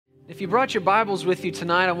If you brought your Bibles with you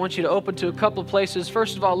tonight, I want you to open to a couple of places.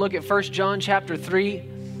 First of all, look at 1 John chapter 3.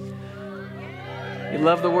 You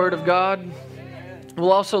love the Word of God.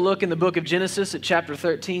 We'll also look in the book of Genesis at chapter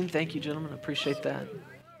 13. Thank you, gentlemen. I appreciate that.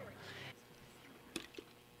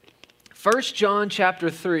 1 John chapter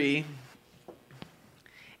 3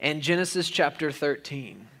 and Genesis chapter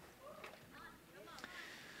 13.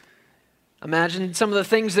 Imagine some of the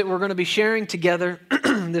things that we're going to be sharing together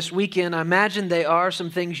this weekend. I imagine they are some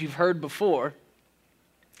things you've heard before.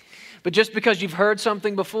 But just because you've heard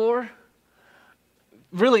something before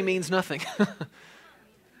really means nothing.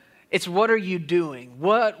 It's what are you doing?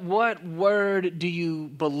 What word do you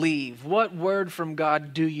believe? What word from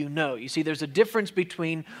God do you know? You see, there's a difference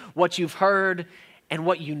between what you've heard and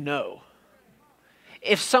what you know.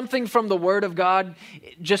 If something from the Word of God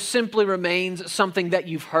just simply remains something that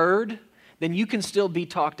you've heard, then you can still be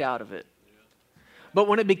talked out of it. But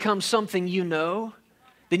when it becomes something you know,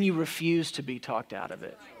 then you refuse to be talked out of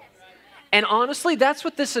it. And honestly, that's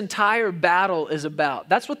what this entire battle is about.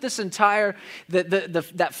 That's what this entire,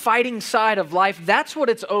 that fighting side of life, that's what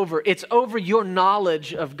it's over. It's over your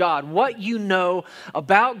knowledge of God, what you know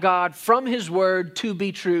about God from His Word to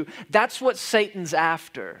be true. That's what Satan's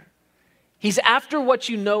after. He's after what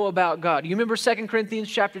you know about God. You remember 2 Corinthians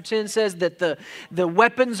chapter 10 says that the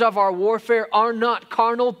weapons of our warfare are not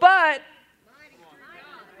carnal, but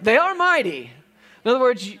they are mighty. In other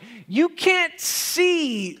words, you can't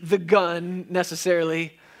see the gun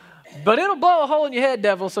necessarily, but it'll blow a hole in your head,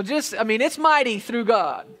 devil. So it's mighty through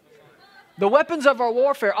God. The weapons of our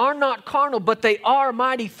warfare are not carnal, but they are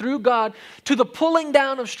mighty through God to the pulling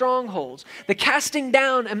down of strongholds, the casting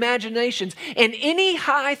down imaginations, and any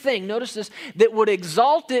high thing, notice this, that would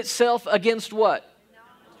exalt itself against what?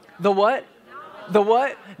 The what? The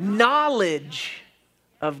what? Knowledge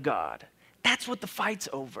of God. That's what the fight's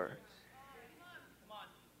over.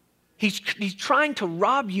 He's trying to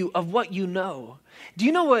rob you of what you know. Do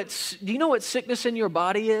you know what sickness in your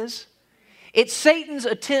body is? It's Satan's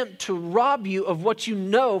attempt to rob you of what you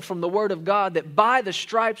know from the Word of God, that by the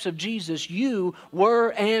stripes of Jesus you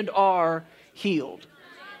were and are healed.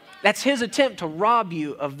 That's his attempt to rob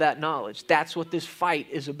you of that knowledge. That's what this fight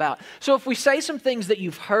is about. So if we say some things that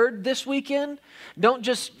you've heard this weekend, don't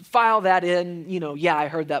just file that in, yeah, I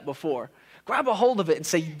heard that before. Grab a hold of it and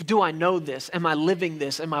say, do I know this? Am I living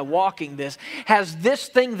this? Am I walking this? Has this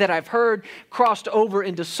thing that I've heard crossed over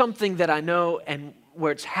into something that I know and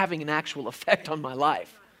where it's having an actual effect on my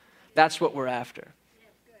life? That's what we're after.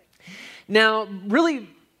 Now, really,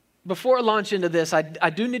 before I launch into this, I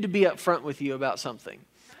do need to be upfront with you about something.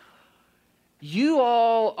 You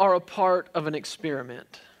all are a part of an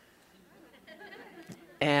experiment.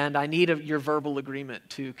 And I need your verbal agreement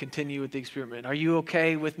to continue with the experiment. Are you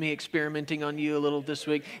okay with me experimenting on you a little this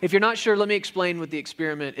week? If you're not sure, let me explain what the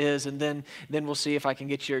experiment is, and then we'll see if I can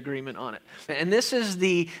get your agreement on it. And this is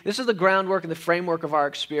the groundwork and the framework of our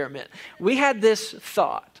experiment. We had this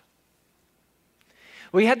thought.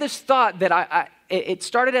 That it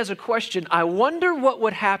started as a question. I wonder what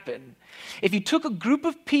would happen if you took a group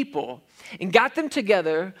of people and got them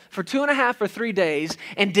together for 2.5 or 3 days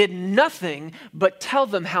and did nothing but tell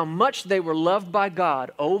them how much they were loved by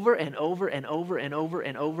God over and over and over and over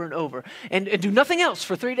and over and over, and do nothing else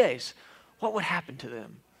for 3 days. What would happen to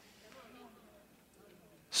them?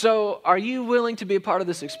 So, are you willing to be a part of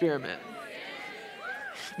this experiment?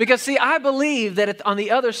 Because, see, I believe that on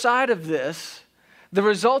the other side of this, the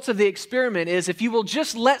results of the experiment is if you will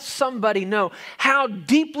just let somebody know how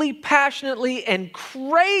deeply, passionately, and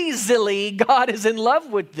crazily God is in love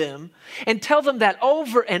with them, and tell them that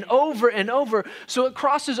over and over and over, so it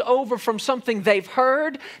crosses over from something they've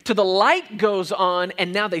heard to the light goes on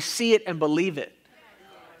and now they see it and believe it.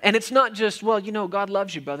 And it's not just, well, God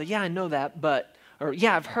loves you, brother. Yeah, I know that, but... Or,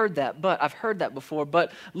 yeah, I've heard that before,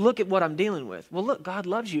 but look at what I'm dealing with. Well, look, God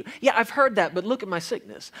loves you. Yeah, I've heard that, but look at my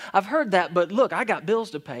sickness. I've heard that, but look, I got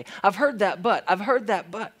bills to pay. I've heard that, but.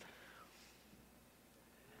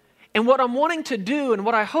 And what I'm wanting to do, and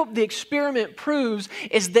what I hope the experiment proves,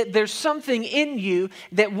 is that there's something in you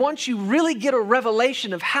that once you really get a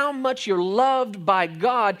revelation of how much you're loved by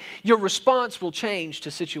God, your response will change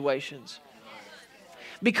to situations.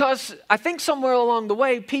 Because I think somewhere along the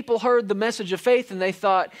way, people heard the message of faith and they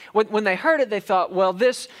thought, when they heard it, they thought, well,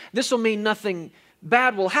 this will mean nothing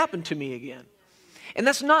bad will happen to me again. And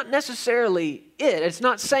that's not necessarily it. It's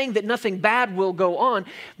not saying that nothing bad will go on,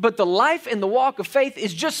 but the life and the walk of faith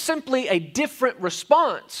is just simply a different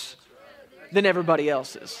response than everybody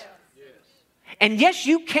else's. And yes,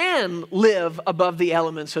 you can live above the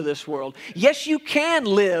elements of this world. Yes, you can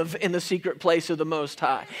live in the secret place of the Most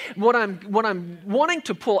High. What I'm wanting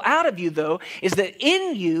to pull out of you, though, is that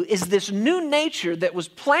in you is this new nature that was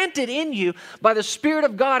planted in you by the Spirit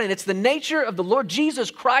of God, and it's the nature of the Lord Jesus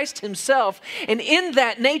Christ himself. And in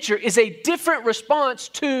that nature is a different response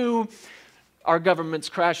to our government's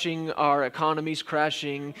crashing, our economy's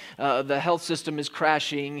crashing, the health system is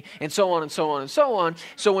crashing, and so on and so on and so on.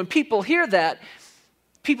 So when people hear that,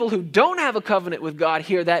 people who don't have a covenant with God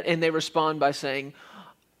hear that and they respond by saying,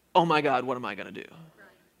 oh my God, what am I going to do?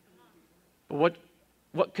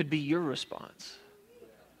 What could be your response?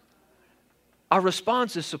 Our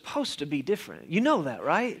response is supposed to be different. You know that,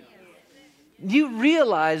 right? You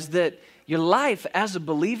realize that your life as a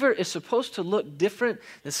believer is supposed to look different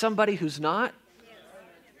than somebody who's not?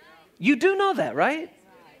 You do know that, right?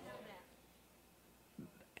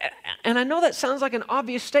 And I know that sounds like an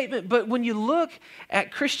obvious statement, but when you look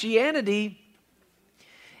at Christianity,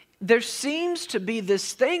 there seems to be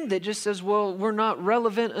this thing that just says, well, we're not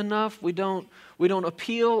relevant enough, we don't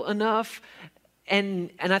appeal enough.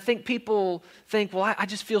 And I think people think, well, I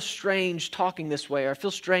just feel strange talking this way, or I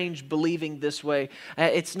feel strange believing this way.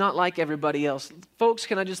 It's not like everybody else. Folks,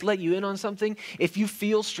 can I just let you in on something? If you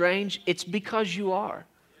feel strange, it's because you are.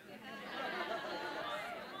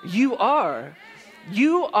 You are.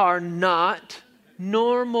 You are not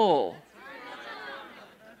normal.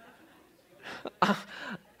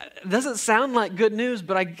 Doesn't sound like good news,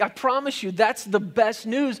 but I promise you that's the best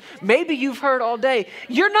news. Maybe you've heard all day.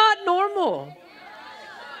 You're not normal.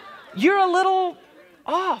 You're a little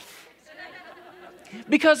off.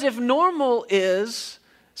 Because if normal is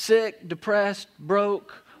sick, depressed,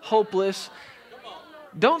 broke, hopeless,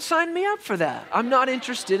 don't sign me up for that. I'm not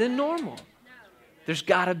interested in normal. There's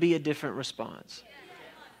got to be a different response.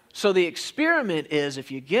 So the experiment is if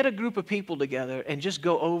you get a group of people together and just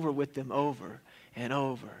go over with them over and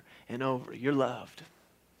over and over, you're loved.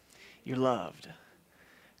 You're loved.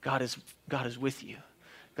 God is with you.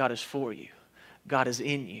 God is for you. God is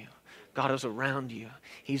in you. God is around you.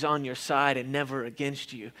 He's on your side and never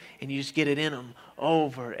against you. And you just get it in them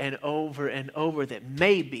over and over and over that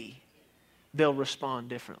maybe they'll respond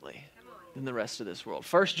differently than the rest of this world.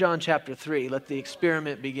 1 John chapter 3, let the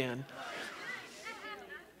experiment begin.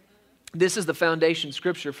 This is the foundation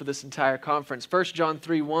scripture for this entire conference. 1 John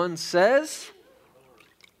 3:1 says,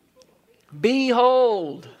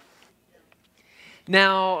 behold.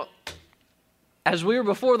 Now, as we were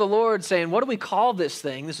before the Lord saying, what do we call this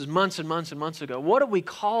thing? This is months and months and months ago. What do we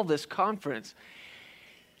call this conference?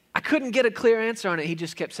 I couldn't get a clear answer on it. He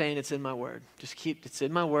just kept saying, it's in my word. It's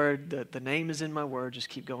in my word. The name is in my word. Just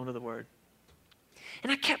keep going to the word.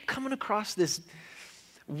 And I kept coming across this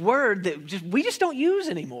word that we just don't use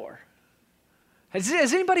anymore. Has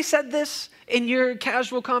anybody said this in your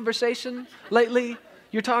casual conversation lately?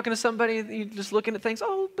 You're talking to somebody, you're just looking at things.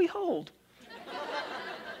 Oh, behold.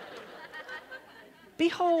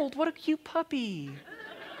 Behold, what a cute puppy.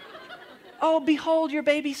 Oh, behold, your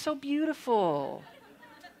baby's so beautiful.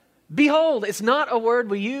 Behold, it's not a word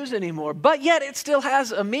we use anymore, but yet it still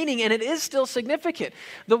has a meaning and it is still significant.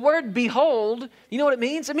 The word behold, you know what it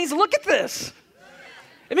means? It means look at this.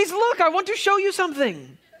 It means look, I want to show you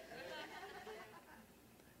something.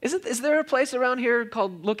 Is there a place around here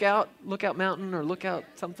called Lookout Mountain or Lookout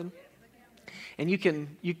something? And you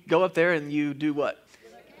go up there and you do what?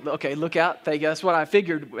 Okay, look out. Thank you. That's what I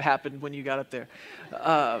figured happened when you got up there.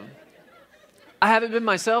 I haven't been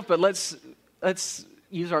myself, but let's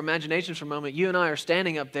use our imaginations for a moment. You and I are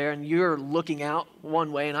standing up there, and you're looking out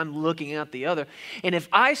one way, and I'm looking out the other. And if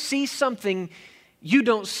I see something you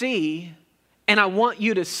don't see, and I want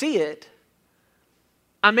you to see it,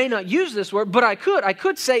 I may not use this word, but I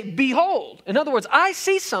could say, behold. In other words, I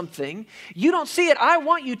see something, you don't see it, I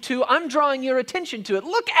want you to, I'm drawing your attention to it.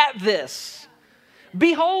 Look at this.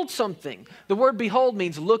 Behold something. The word behold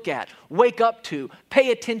means look at, wake up to,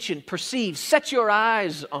 pay attention, perceive, set your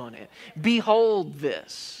eyes on it. Behold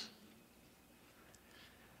this.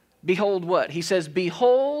 Behold what? He says,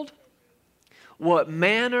 behold what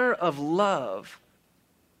manner of love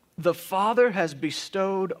the Father has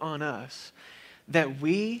bestowed on us, that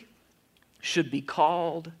we should be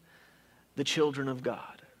called the children of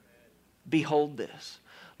God. Behold this.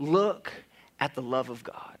 Look at the love of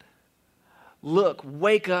God. Look,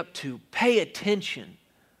 wake up to, pay attention.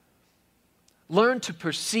 Learn to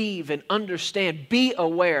perceive and understand. Be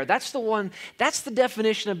aware. That's the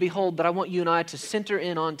definition of behold that I want you and I to center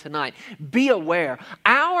in on tonight. Be aware.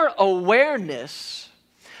 Our awareness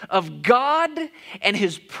of God and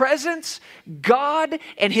His presence, God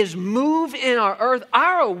and His move in our earth,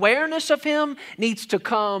 our awareness of Him needs to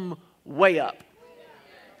come way up.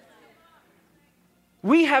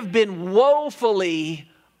 We have been woefully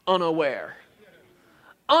unaware.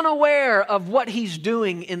 Unaware of what He's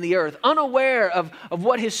doing in the earth, unaware of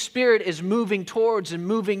what His Spirit is moving towards and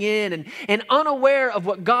moving in, and unaware of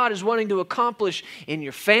what God is wanting to accomplish in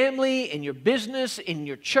your family, in your business, in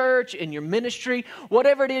your church, in your ministry,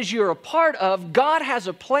 whatever it is you're a part of. God has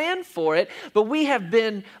a plan for it, but we have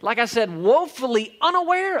been, like I said, woefully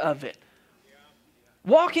unaware of it.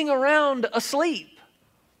 Walking around asleep.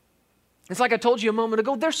 It's like I told you a moment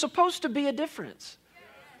ago, there's supposed to be a difference.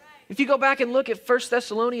 If you go back and look at 1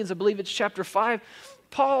 Thessalonians, I believe it's chapter 5,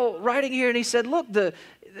 Paul writing here, and he said, look,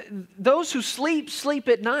 those who sleep, sleep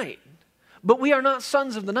at night. But we are not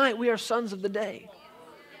sons of the night, we are sons of the day.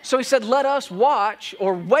 So he said, let us watch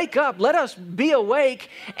or wake up, let us be awake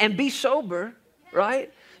and be sober,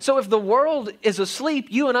 right? So if the world is asleep,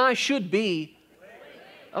 you and I should be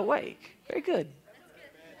awake. Very good.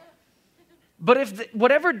 But if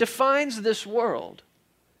whatever defines this world,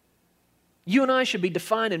 you and I should be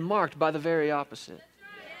defined and marked by the very opposite.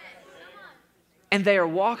 And they are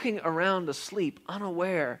walking around asleep,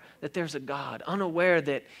 unaware that there's a God, unaware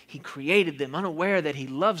that He created them, unaware that He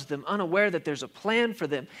loves them, unaware that there's a plan for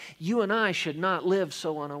them. You and I should not live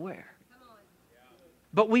so unaware.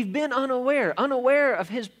 But we've been unaware of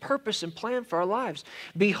His purpose and plan for our lives.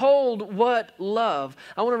 Behold, what love.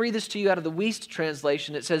 I want to read this to you out of the Wuest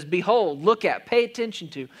translation. It says, behold, look at, pay attention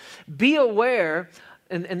to, be aware.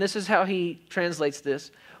 And this is how he translates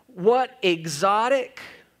this. What exotic,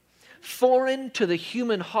 foreign to the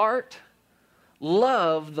human heart,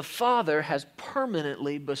 love the Father has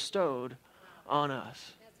permanently bestowed on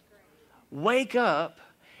us. Wake up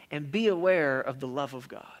and be aware of the love of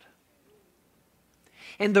God.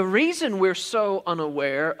 And the reason we're so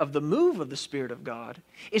unaware of the move of the Spirit of God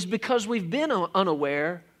is because we've been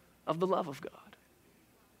unaware of the love of God.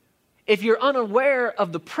 If you're unaware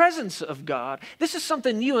of the presence of God, this is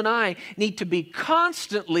something you and I need to be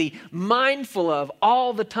constantly mindful of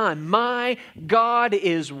all the time. My God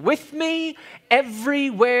is with me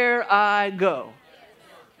everywhere I go.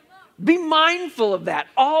 Be mindful of that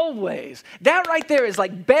always. That right there is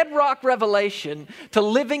like bedrock revelation to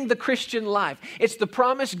living the Christian life. It's the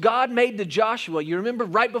promise God made to Joshua. You remember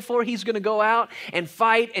right before he's going to go out and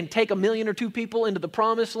fight and take 1 million or 2 people into the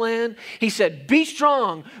promised land? He said, be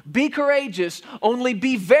strong, be courageous, only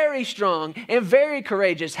be very strong and very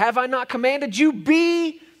courageous. Have I not commanded you?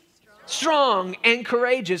 Be strong and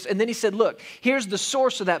courageous. And then he said, look, here's the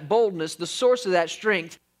source of that boldness, the source of that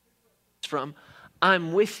strength from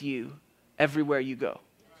I'm with you everywhere you go.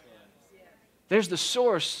 There's the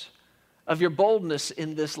source of your boldness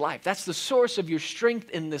in this life. That's the source of your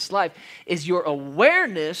strength in this life, is your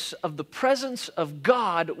awareness of the presence of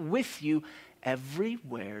God with you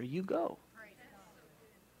everywhere you go.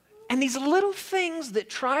 And these little things that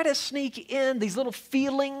try to sneak in, these little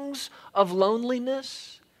feelings of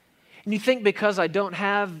loneliness, and you think because I don't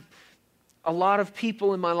have a lot of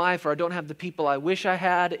people in my life, or I don't have the people I wish I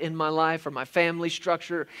had in my life, or my family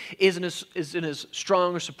structure isn't as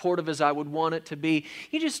strong or supportive as I would want it to be.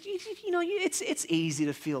 It's easy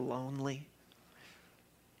to feel lonely.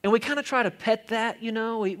 And we kind of try to pet that,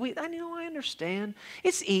 I understand.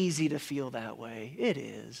 It's easy to feel that way. It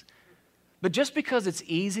is. But just because it's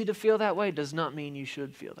easy to feel that way does not mean you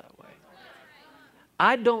should feel that way.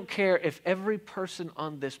 I don't care if every person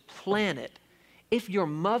on this planet, if your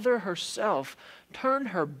mother herself turned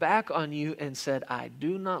her back on you and said, I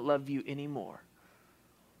do not love you anymore.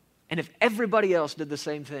 And if everybody else did the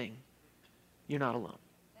same thing, you're not alone.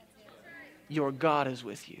 Your God is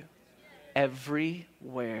with you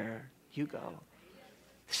everywhere you go.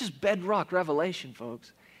 This is bedrock revelation,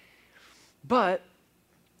 folks. But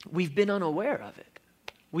we've been unaware of it.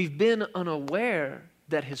 We've been unaware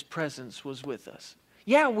that His presence was with us.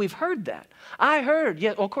 Yeah, we've heard that. I heard,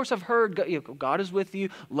 yeah, of course I've heard God is with you.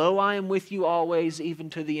 Lo, I am with you always, even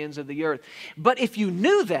to the ends of the earth. But if you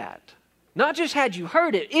knew that, not just had you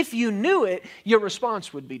heard it, if you knew it, your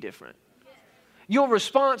response would be different. Your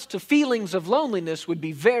response to feelings of loneliness would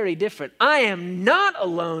be very different. I am not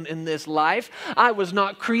alone in this life. I was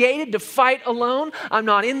not created to fight alone. I'm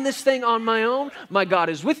not in this thing on my own. My God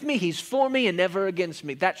is with me. He's for me and never against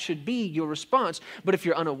me. That should be your response. But if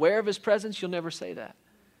you're unaware of His presence, you'll never say that.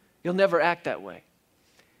 You'll never act that way.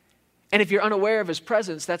 And if you're unaware of His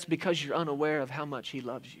presence, that's because you're unaware of how much He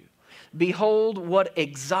loves you. Behold, what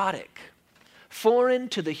exotic, foreign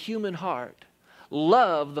to the human heart,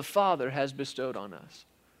 love the Father has bestowed on us.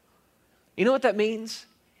 You know what that means?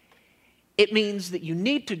 It means that you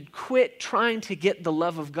need to quit trying to get the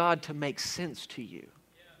love of God to make sense to you.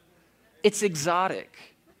 It's exotic.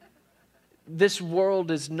 this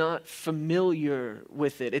world is not familiar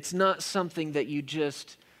with it. It's not something that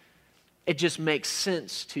it just makes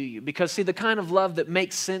sense to you. Because see, the kind of love that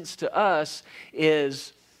makes sense to us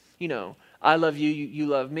is, I love you, you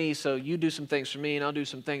love me, so you do some things for me and I'll do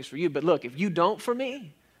some things for you. But look, if you don't for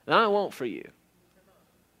me, then I won't for you.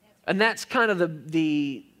 And that's kind of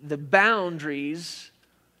the boundaries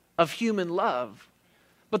of human love.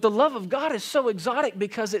 But the love of God is so exotic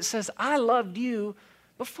because it says, I loved you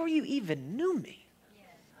before you even knew me.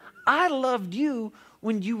 I loved you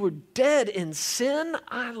when you were dead in sin.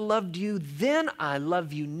 I loved you then, I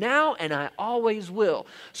love you now, and I always will.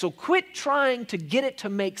 So quit trying to get it to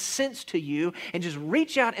make sense to you and just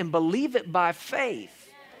reach out and believe it by faith.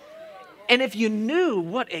 And if you knew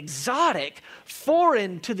what exotic,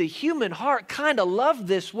 foreign to the human heart kind of love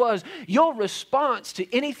this was, your response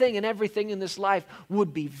to anything and everything in this life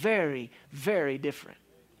would be very, very different.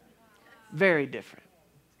 Very different.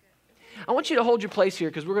 I want you to hold your place here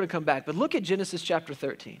because we're going to come back. But look at Genesis chapter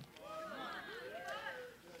 13.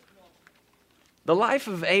 The life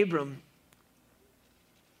of Abram,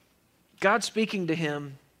 God speaking to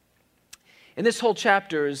him. And this whole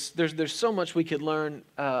chapter is, there's so much we could learn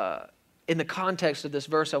in the context of this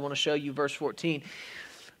verse. I want to show you verse 14.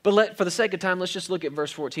 But for the sake of time, let's just look at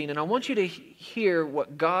verse 14. And I want you to hear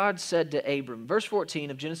what God said to Abram. Verse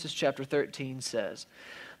 14 of Genesis chapter 13 says,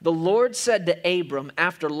 the Lord said to Abram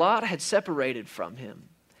after Lot had separated from him,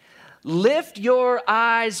 lift your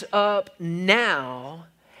eyes up now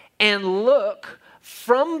and look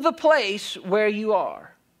from the place where you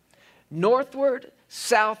are, northward,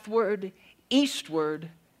 southward, eastward,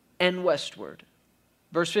 and westward.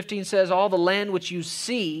 Verse 15 says, all the land which you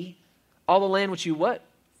see, all the land which you what?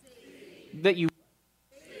 See.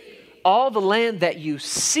 All the land that you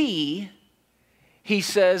see, he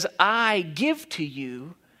says, I give to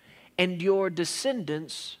you and your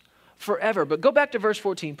descendants forever. But go back to verse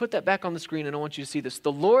 14. Put that back on the screen and I want you to see this.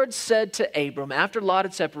 The Lord said to Abram, after Lot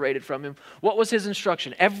had separated from him, what was his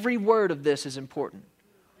instruction? Every word of this is important.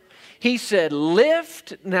 He said,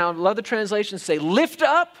 lift. Now, a lot of the translations say, lift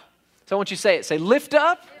up. So I want you to say it. Say, lift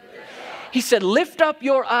up. He said, lift up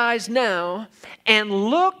your eyes now and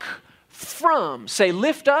look from. Say,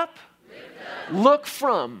 lift up. Look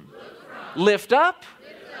from. Lift up.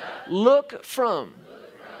 Look from.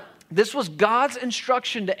 This was God's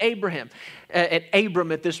instruction to Abram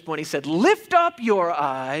at this point. He said, lift up your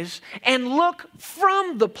eyes and look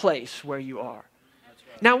from the place where you are.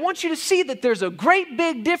 Right. Now, I want you to see that there's a great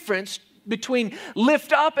big difference between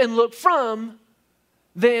lift up and look from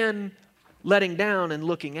than letting down and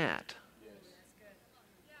looking at.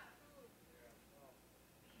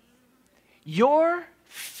 Your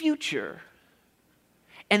future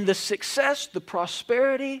and the success, the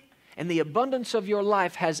prosperity, and the abundance of your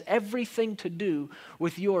life has everything to do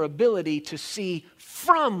with your ability to see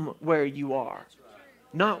from where you are,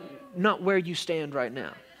 not where you stand right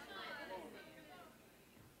now.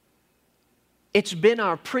 It's been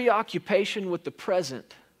our preoccupation with the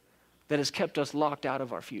present that has kept us locked out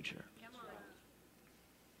of our future.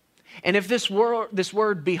 And if this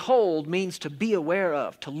word behold means to be aware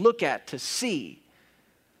of, to look at, to see,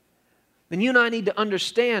 then you and I need to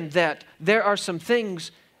understand that there are some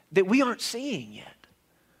things that we aren't seeing yet.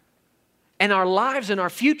 And our lives and our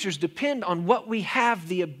futures depend on what we have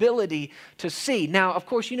the ability to see. Now, of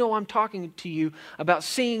course, I'm talking to you about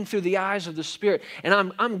seeing through the eyes of the Spirit.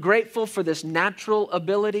 And I'm grateful for this natural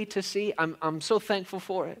ability to see. I'm so thankful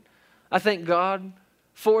for it. I thank God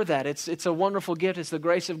for that. It's a wonderful gift. It's the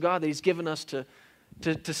grace of God that He's given us to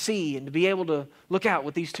see and to be able to look out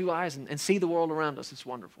with these two eyes and see the world around us. It's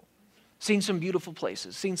wonderful. Seen some beautiful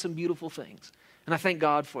places, seen some beautiful things. And I thank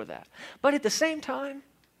God for that. But at the same time,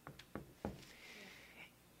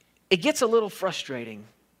 it gets a little frustrating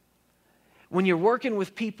when you're working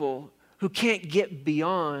with people who can't get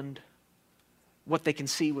beyond what they can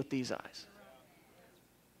see with these eyes.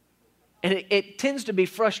 And it tends to be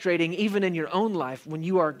frustrating even in your own life when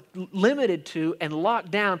you are limited to and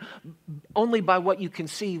locked down only by what you can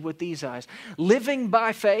see with these eyes. Living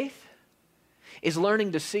by faith is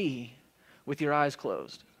learning to see with your eyes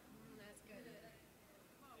closed.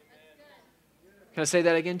 Can I say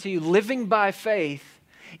that again to you? Living by faith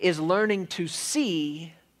is learning to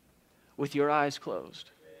see with your eyes closed.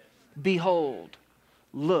 Behold,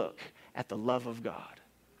 look at the love of God.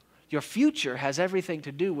 Your future has everything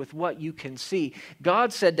to do with what you can see.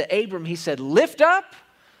 God said to Abram, He said, lift up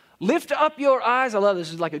your eyes. I love this.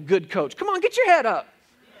 This is like a good coach. Come on, get your head up.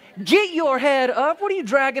 Get your head up. What are you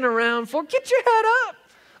dragging around for? Get your head up.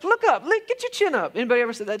 Look up. Get your chin up. Anybody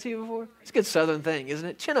ever said that to you before? It's a good Southern thing, isn't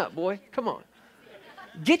it? Chin up, boy. Come on.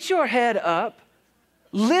 Get your head up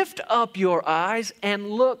Lift up your eyes and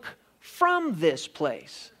look from this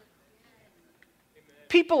place.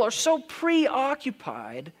 People are so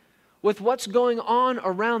preoccupied with what's going on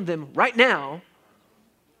around them right now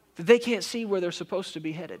that they can't see where they're supposed to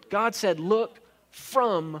be headed. God said, look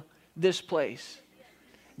from this place.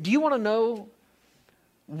 Do you want to know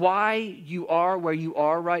why you are where you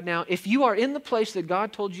are right now? If you are in the place that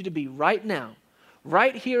God told you to be right now,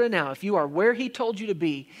 right here and now, if you are where He told you to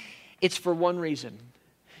be, it's for one reason.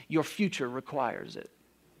 Your future requires it.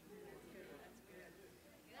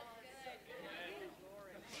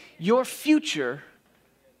 Your future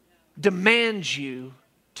demands you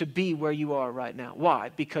to be where you are right now.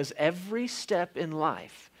 Why? Because every step in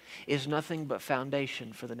life is nothing but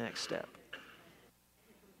foundation for the next step.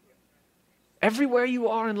 Everywhere you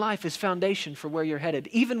are in life is foundation for where you're headed.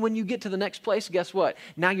 Even when you get to the next place, guess what?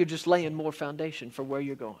 Now you're just laying more foundation for where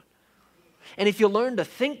you're going. And if you learn to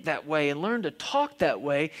think that way and learn to talk that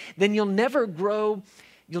way, then you'll never grow,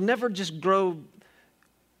 you'll never just grow,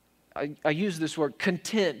 I use this word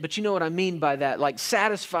content, but you know what I mean by that, like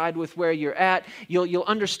satisfied with where you're at. You'll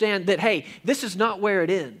understand that, hey, this is not where it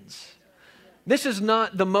ends. This is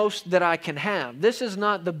not the most that I can have. This is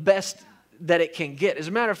not the best that it can get. As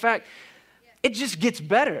a matter of fact, it just gets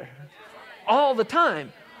better all the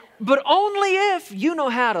time. But only if you know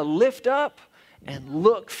how to lift up and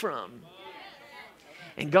look from.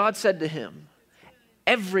 And God said to him,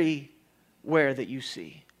 everywhere that you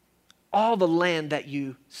see, all the land that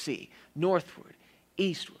you see, northward,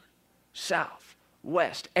 eastward, south,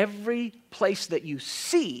 west, every place that you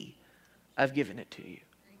see, I've given it to you.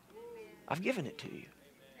 I've given it to you.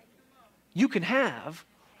 You can have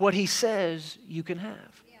what He says you can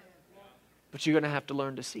have. But you're going to have to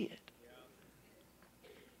learn to see it.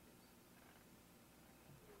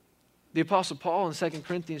 The Apostle Paul in 2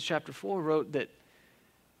 Corinthians chapter 4 wrote that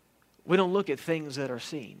we don't look at things that are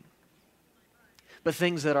seen, but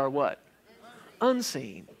things that are what?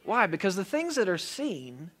 Unseen. Why? Because the things that are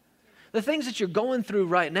seen, the things that you're going through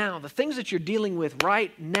right now, the things that you're dealing with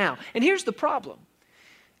right now. And here's the problem.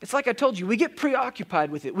 It's like I told you, we get preoccupied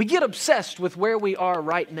with it. We get obsessed with where we are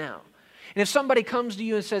right now. And if somebody comes to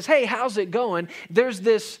you and says, hey, how's it going? There's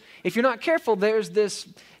this, if you're not careful, there's this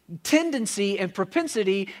tendency and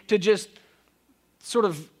propensity to just sort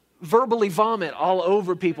of verbally vomit all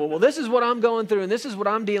over people. Well, this is what I'm going through, and this is what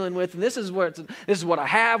I'm dealing with, and this is what I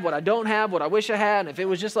have, what I don't have, what I wish I had, and if it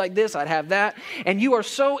was just like this, I'd have that. And you are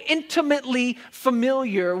so intimately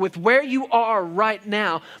familiar with where you are right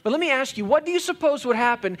now. But let me ask you, what do you suppose would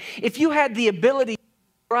happen if you had the ability to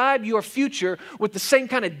describe your future with the same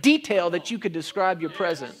kind of detail that you could describe your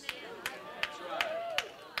present?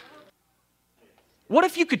 What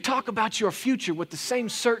if you could talk about your future with the same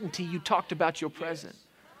certainty you talked about your present?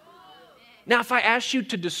 Now, if I asked you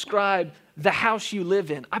to describe the house you live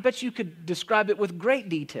in, I bet you could describe it with great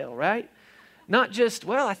detail, right? Not just,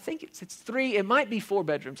 well, I think it's 3, it might be 4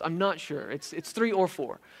 bedrooms. I'm not sure. It's 3 or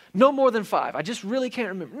 4. No more than 5. I just really can't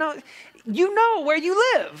remember. No, you know where you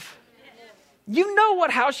live. You know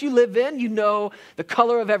what house you live in. You know the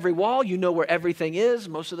color of every wall. You know where everything is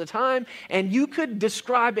most of the time. And you could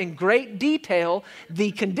describe in great detail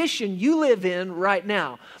the condition you live in right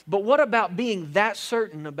now. But what about being that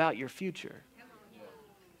certain about your future?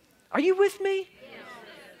 Are you with me?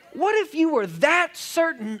 What if you were that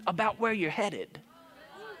certain about where you're headed?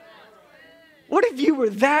 What if you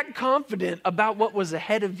were that confident about what was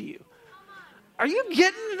ahead of you? Are you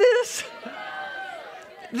getting this?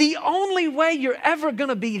 The only way you're ever going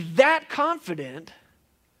to be that confident,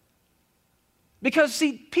 because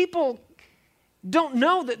see, people don't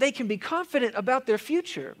know that they can be confident about their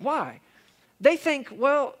future. Why? They think,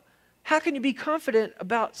 well, how can you be confident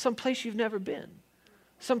about some place you've never been,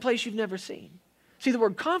 some place you've never seen? See, the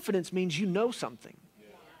word confidence means you know something.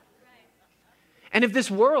 And if this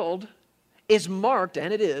world is marked,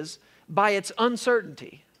 and it is, by its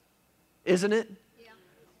uncertainty, isn't it?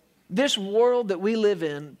 This world that we live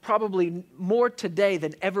in, probably more today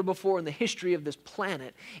than ever before in the history of this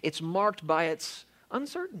planet, it's marked by its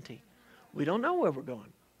uncertainty. We don't know where we're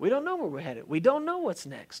going. We don't know where we're headed. We don't know what's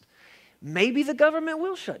next. Maybe the government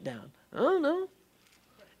will shut down. I don't know.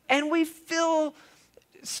 And we fill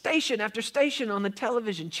station after station on the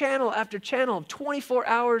television, channel after channel of 24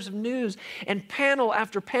 hours of news and panel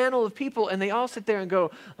after panel of people, and they all sit there and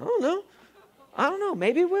go, I don't know. I don't know.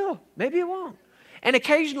 Maybe it will. Maybe it won't. And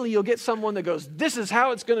occasionally you'll get someone that goes, this is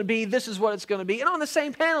how it's going to be, this is what it's going to be. And on the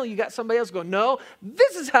same panel, you got somebody else going, no,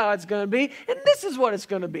 this is how it's going to be, and this is what it's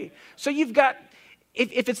going to be. So you've got,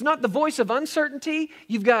 if it's not the voice of uncertainty,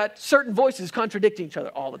 you've got certain voices contradicting each other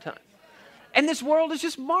all the time. And this world is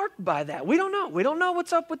just marked by that. We don't know. We don't know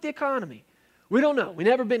what's up with the economy. We don't know. We've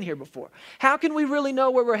never been here before. How can we really know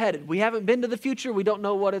where we're headed? We haven't been to the future. We don't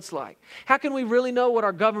know what it's like. How can we really know what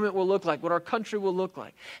our government will look like, what our country will look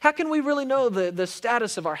like? How can we really know the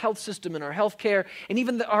status of our health system and our health care and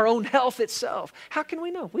even our own health itself? How can we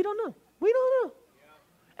know? We don't know. We don't know.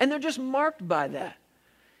 And they're just marked by that.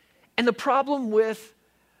 And the problem with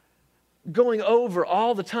going over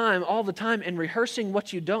all the time, and rehearsing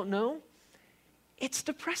what you don't know, it's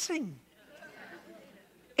depressing.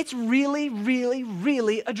 It's really, really,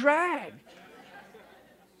 really a drag.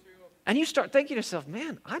 And you start thinking to yourself,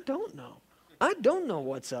 man, I don't know. I don't know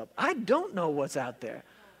what's up. I don't know what's out there.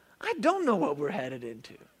 I don't know what we're headed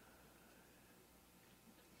into.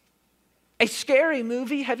 A scary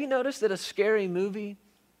movie, have you noticed that a scary movie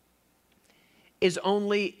is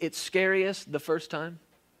only its scariest the first time?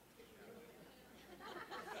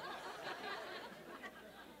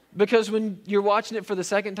 Because when you're watching it for the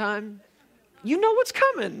second time, you know what's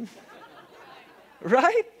coming,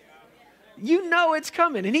 right? You know it's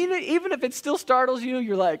coming. And even if it still startles you,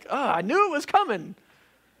 you're like, oh, I knew it was coming.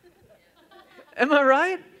 Am I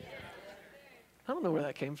right? I don't know where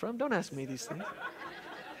that came from. Don't ask me these things.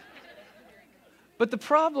 But the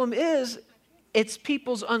problem is, it's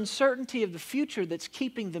people's uncertainty of the future that's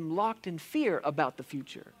keeping them locked in fear about the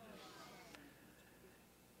future.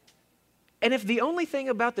 And if the only thing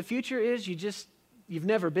about the future is you've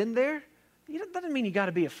never been there, that doesn't mean you got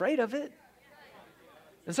to be afraid of it.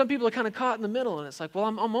 And some people are kind of caught in the middle, and it's like, well,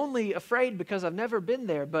 I'm only afraid because I've never been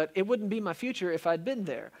there, but it wouldn't be my future if I'd been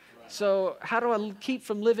there. So how do I keep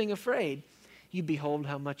from living afraid? You behold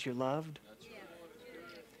how much you're loved.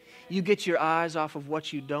 You get your eyes off of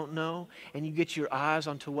what you don't know, and you get your eyes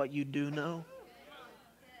onto what you do know.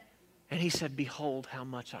 And he said, behold how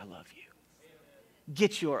much I love you.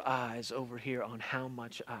 Get your eyes over here on how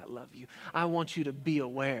much I love you. I want you to be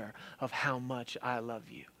aware of how much I love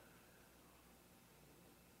you.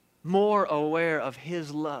 More aware of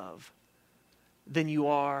his love than you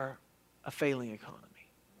are a failing economy.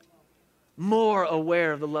 More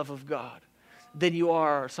aware of the love of God than you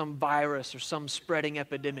are some virus or some spreading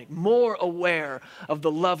epidemic. More aware of the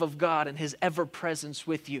love of God and his ever-presence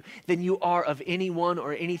with you than you are of anyone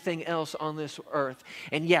or anything else on this earth.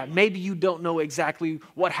 And yeah, maybe you don't know exactly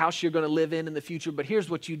what house you're going to live in the future, but here's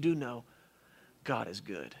what you do know. God is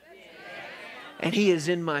good. And he is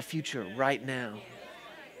in my future right now.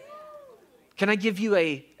 Can I give you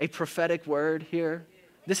a prophetic word here?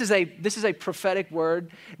 This is a prophetic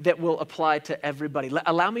word that will apply to everybody.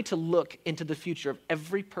 Allow me to look into the future of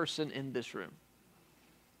every person in this room.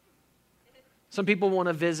 Some people want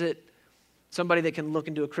to visit somebody that can look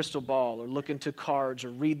into a crystal ball or look into cards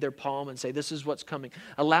or read their palm and say, this is what's coming.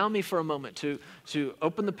 Allow me for a moment to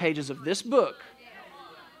open the pages of this book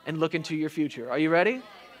and look into your future. Are you ready?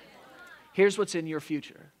 Here's what's in your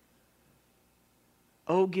future.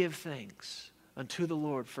 Oh, give thanks unto the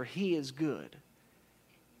Lord, for he is good,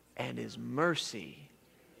 and his mercy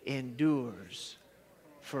endures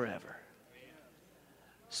forever.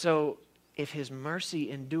 So if his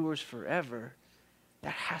mercy endures forever,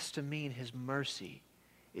 that has to mean his mercy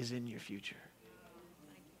is in your future.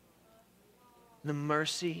 The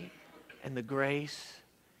mercy and the grace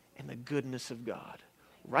and the goodness of God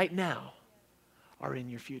right now are in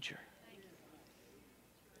your future.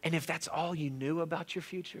 And if that's all you knew about your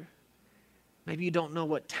future, maybe you don't know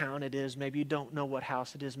what town it is, maybe you don't know what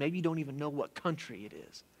house it is, maybe you don't even know what country it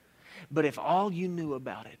is. But if all you knew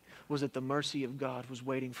about it was that the mercy of God was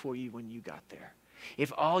waiting for you when you got there,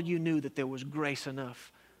 if all you knew that there was grace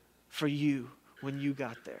enough for you when you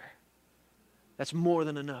got there, that's more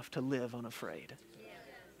than enough to live unafraid.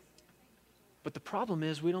 But the problem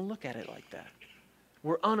is we don't look at it like that.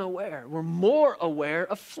 We're unaware. We're more aware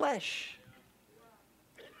of flesh.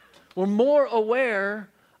 We're more aware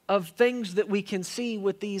of things that we can see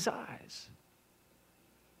with these eyes.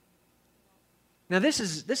 Now this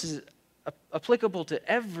is applicable to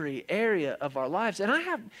every area of our lives. And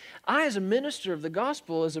I as a minister of the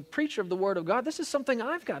gospel, as a preacher of the word of God, this is something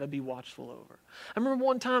I've got to be watchful over. I remember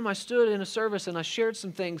one time I stood in a service and I shared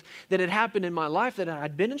some things that had happened in my life that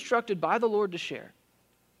I'd been instructed by the Lord to share,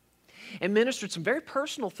 and ministered some very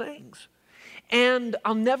personal things. And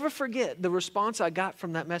I'll never forget the response I got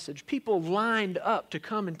from that message. People lined up to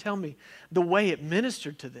come and tell me the way it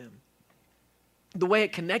ministered to them, the way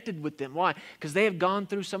it connected with them. Why? Because they had gone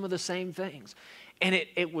through some of the same things. And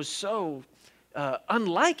it was so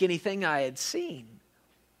unlike anything I had seen.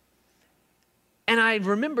 And I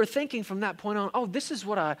remember thinking from that point on, oh, this is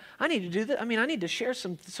what I need to do. That. I mean, I need to share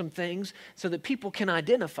some things so that people can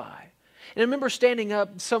identify. And I remember standing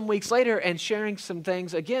up some weeks later and sharing some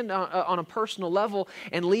things, again, on a personal level,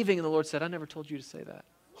 and leaving, and the Lord said, I never told you to say that.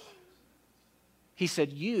 He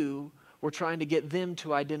said you were trying to get them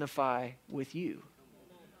to identify with you.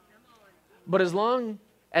 But as long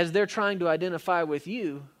as they're trying to identify with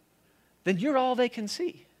you, then you're all they can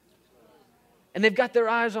see. And they've got their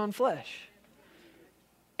eyes on flesh.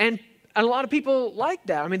 And a lot of people like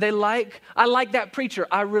that. I mean, I like that preacher.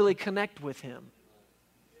 I really connect with him.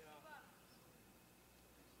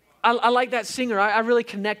 I like that singer. I really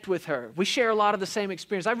connect with her. We share a lot of the same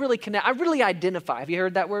experience. I really connect. I really identify. Have you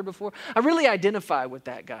heard that word before? I really identify with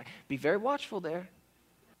that guy. Be very watchful there.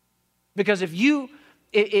 Because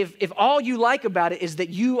if all you like about it is that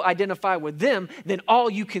you identify with them, then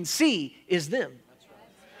all you can see is them.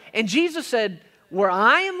 And Jesus said, where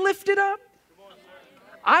I am lifted up,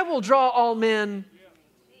 I will draw all men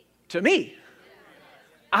to me.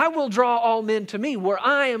 I will draw all men to me where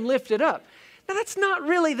I am lifted up. Now, that's not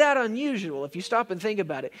really that unusual if you stop and think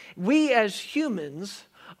about it. We as humans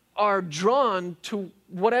are drawn to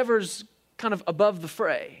whatever's kind of above the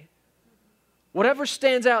fray. Whatever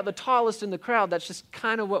stands out the tallest in the crowd, that's just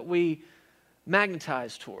kind of what we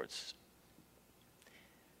magnetize towards.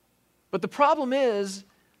 But the problem is,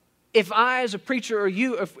 if I as a preacher or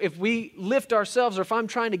you, if we lift ourselves, or if I'm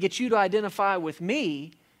trying to get you to identify with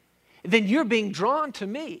me, then you're being drawn to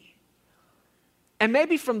me. And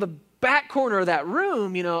maybe from the back corner of that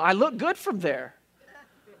room, I look good from there.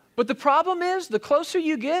 But the problem is, the closer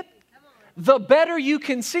you get, the better you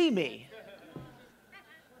can see me.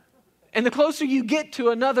 And the closer you get to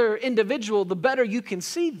another individual, the better you can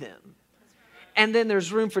see them. And then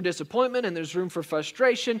there's room for disappointment and there's room for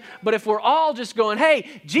frustration. But if we're all just going,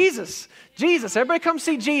 hey, Jesus, everybody come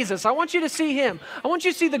see Jesus. I want you to see him. I want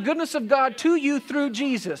you to see the goodness of God to you through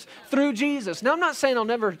Jesus. Now, I'm not saying I'll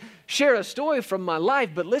never share a story from my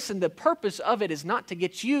life, but listen, the purpose of it is not to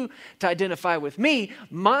get you to identify with me.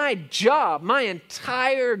 My job, my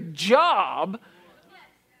entire job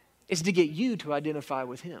is to get you to identify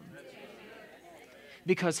with him.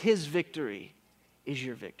 Because his victory is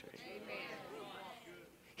your victory.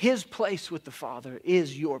 His place with the Father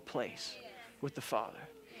is your place with the Father.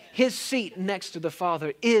 His seat next to the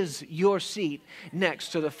Father is your seat next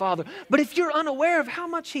to the Father. But if you're unaware of how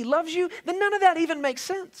much he loves you, then none of that even makes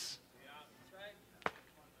sense.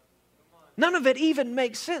 None of it even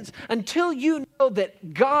makes sense until you know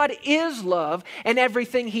that God is love and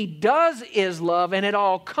everything he does is love and it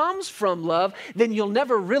all comes from love, then you'll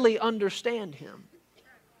never really understand him.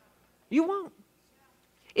 You won't.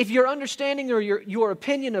 If your understanding or your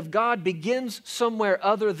opinion of God begins somewhere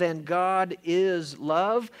other than God is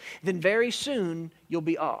love, then very soon you'll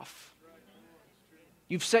be off.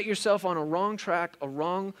 You've set yourself on a wrong track, a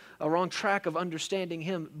wrong track of understanding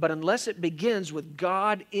him. But unless it begins with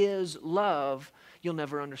God is love, you'll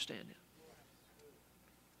never understand him.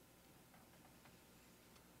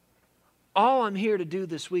 All I'm here to do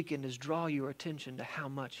this weekend is draw your attention to how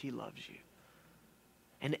much he loves you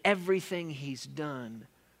and everything he's done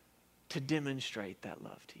to demonstrate that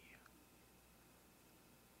love to you.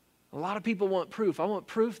 A lot of people want proof. I want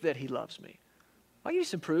proof that he loves me. I'll give you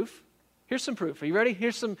some proof. Here's some proof. Are you ready?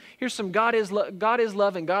 Here's some God is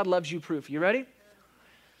love and God loves you proof. You ready?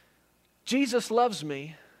 Jesus loves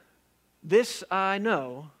me. This I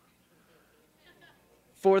know,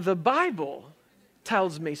 for the Bible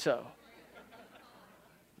tells me so.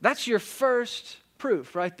 That's your first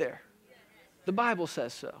proof right there. The Bible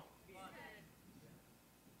says so.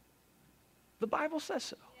 The Bible says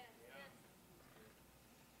so.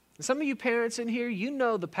 And some of you parents in here, you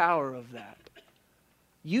know the power of that.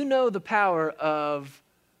 You know the power of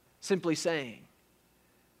simply saying.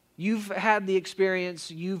 You've had the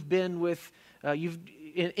experience, you've been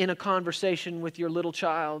in a conversation with your little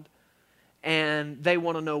child, and they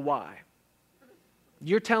want to know why.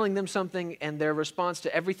 You're telling them something, and their response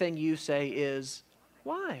to everything you say is,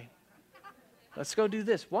 why? Let's go do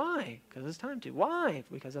this. Why? Because it's time to. Why?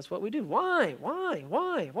 Because that's what we do. Why?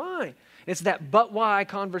 It's that but why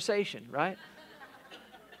conversation, right?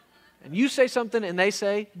 And you say something and they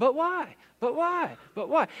say, but why? But why? But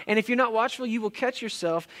why? And if you're not watchful, you will catch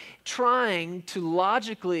yourself trying to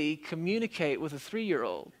logically communicate with a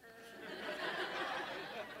 3-year-old.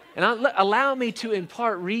 And allow me to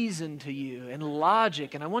impart reason to you and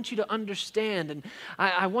logic. And I want you to understand. And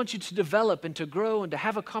I want you to develop and to grow and to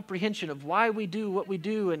have a comprehension of why we do what we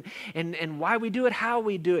do and why we do it, how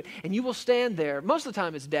we do it. And you will stand there. Most of the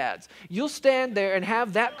time it's dads. You'll stand there and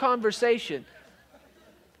have that conversation.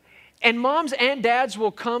 And moms and dads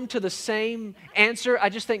will come to the same answer. I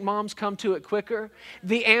just think moms come to it quicker.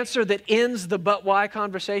 The answer that ends the but why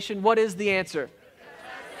conversation. What is the answer?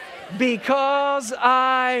 Because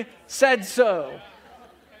I said so.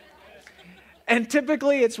 And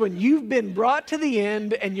typically it's when you've been brought to the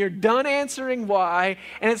end and you're done answering why.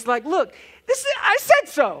 And it's like, look, I said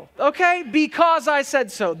so, okay? Because I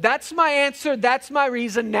said so. That's my answer. That's my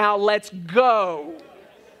reason. Now let's go.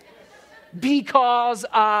 Because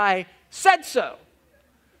I said so.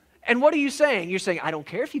 And what are you saying? You're saying, I don't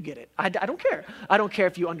care if you get it. I don't care. I don't care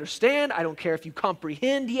if you understand. I don't care if you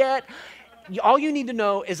comprehend yet. All you need to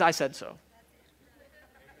know is I said so.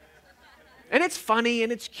 And it's funny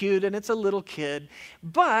and it's cute and it's a little kid.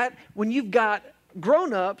 But when you've got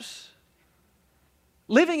grown-ups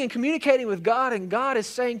living and communicating with God, and God is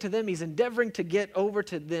saying to them, He's endeavoring to get over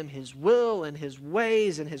to them His will and His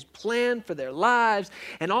ways and His plan for their lives,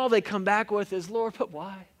 and all they come back with is, Lord, but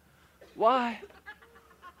why? Why?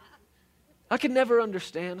 I could never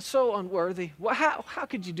understand. So unworthy. How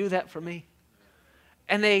could you do that for me?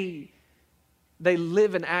 And they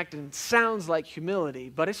live and act and it sounds like humility,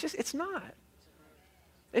 but it's not.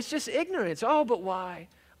 It's just ignorance. Oh, but why?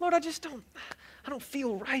 Lord, I don't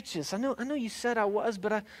feel righteous. I know you said I was,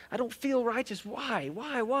 but I don't feel righteous. Why?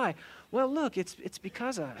 Well, look, it's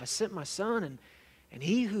because I sent my son, and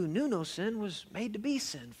he who knew no sin was made to be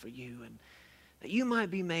sin for you, and that you might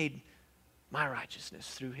be made my righteousness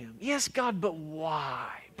through him. Yes, God, but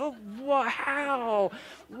why? But why? How?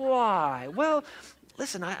 Why? Well,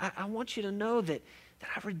 listen, I want you to know that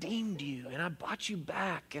I redeemed you and I bought you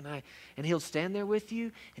back, and He'll stand there with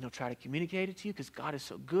you and He'll try to communicate it to you because God is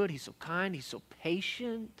so good, He's so kind, He's so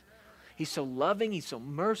patient, He's so loving, He's so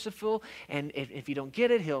merciful, and if you don't get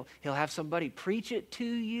it, He'll have somebody preach it to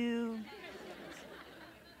you.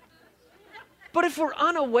 But if we're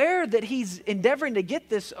unaware that He's endeavoring to get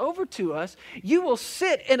this over to us, you will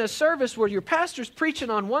sit in a service where your pastor's preaching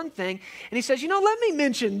on one thing, and he says, let me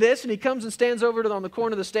mention this, and he comes and stands over on the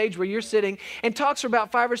corner of the stage where you're sitting and talks for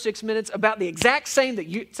about 5 or 6 minutes about the exact same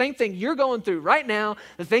thing you're going through right now,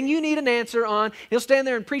 the thing you need an answer on. He'll stand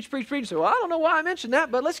there and preach, and say, well, I don't know why I mentioned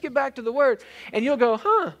that, but let's get back to the Word. And you'll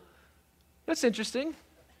go, that's interesting.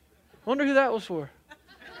 Wonder who that was for.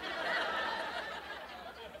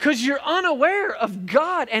 Because you're unaware of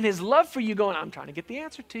God and His love for you going, I'm trying to get the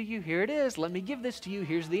answer to you. Here it is. Let me give this to you.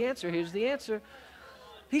 Here's the answer. Here's the answer.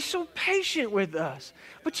 He's so patient with us.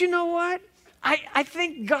 But you know what? I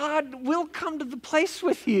think God will come to the place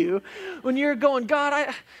with you when you're going, God,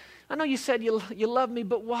 I know you said you love me,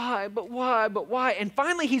 but why? But why? But why? And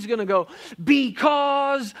finally He's going to go,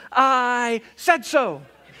 because I said so.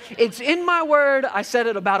 It's in my Word. I said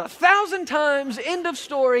it about 1,000 times. End of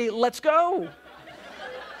story. Let's go.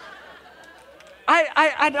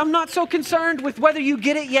 I'm not so concerned with whether you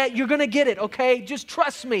get it yet. You're going to get it, okay? Just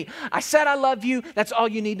trust me. I said I love you. That's all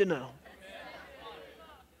you need to know.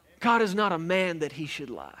 God is not a man that He should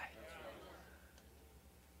lie.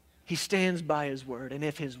 He stands by His Word. And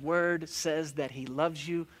if His Word says that He loves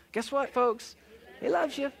you, guess what, folks? He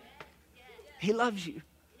loves you. He loves you.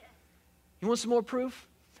 You want some more proof?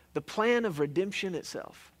 The plan of redemption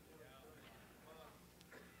itself.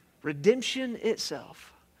 Redemption itself.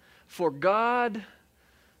 For God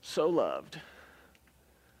so loved.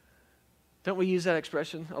 Don't we use that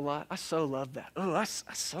expression a lot? I so love that. Oh, I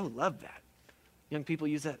so love that. Young people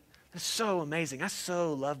use that. That's so amazing. I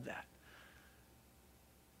so love that.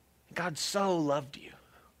 God so loved you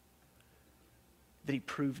that He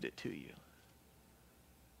proved it to you.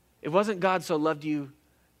 It wasn't God so loved you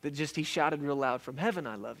that just He shouted real loud from heaven,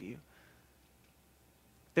 I love you.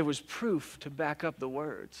 There was proof to back up the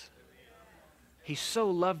words. He so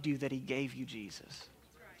loved you that He gave you Jesus.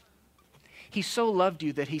 He so loved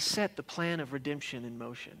you that He set the plan of redemption in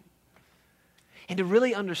motion. And to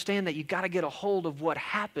really understand that, you've got to get a hold of what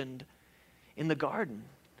happened in the garden.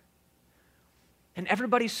 And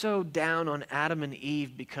everybody's so down on Adam and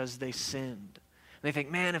Eve because they sinned. And they think,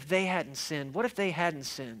 man, if they hadn't sinned, what if they hadn't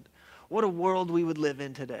sinned? What a world we would live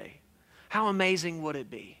in today. How amazing would it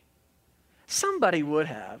be? Somebody would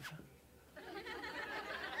have.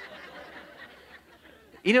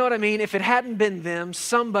 You know what I mean? If it hadn't been them,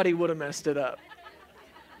 somebody would have messed it up.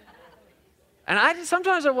 And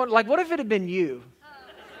sometimes I wonder, what if it had been you?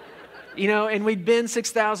 And we'd been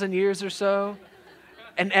 6,000 years or so,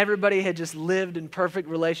 and everybody had just lived in perfect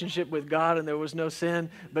relationship with God and there was no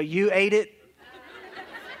sin, but you ate it?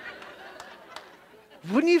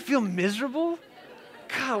 Wouldn't you feel miserable?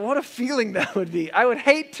 God, what a feeling that would be. I would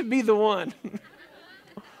hate to be the one.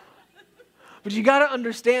 But you got to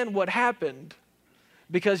understand what happened.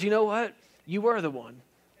 Because you know what? You were the one.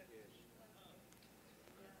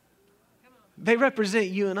 They represent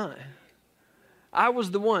you and I. I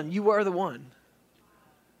was the one. You were the one.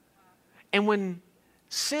 And when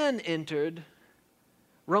sin entered,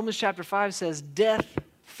 Romans chapter 5 says death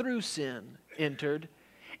through sin entered,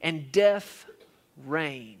 and death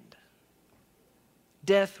reigned.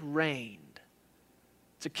 Death reigned.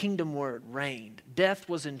 It's a kingdom word, reigned. Death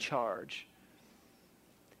was in charge.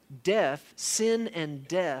 Death, sin and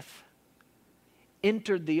death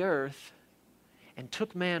entered the earth and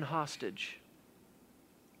took man hostage.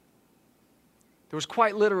 There was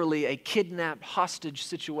quite literally a kidnapped hostage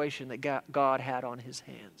situation that God had on his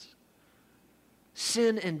hands.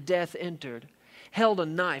 Sin and death entered, held a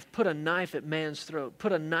knife, put a knife at man's throat,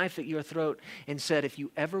 put a knife at your throat, and said, if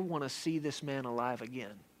you ever want to see this man alive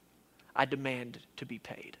again, I demand to be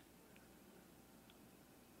paid.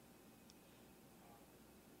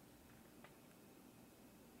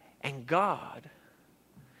 And God,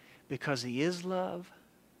 because he is love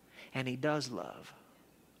and he does love,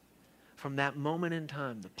 from that moment in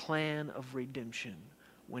time, the plan of redemption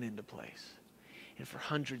went into place. And for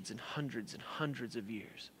hundreds and hundreds and hundreds of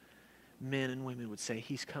years, men and women would say,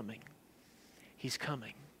 he's coming. He's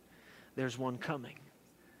coming. There's one coming.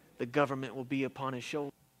 The government will be upon his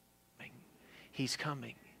shoulder. He's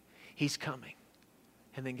coming. He's coming.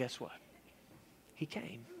 And then guess what? He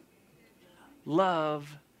came.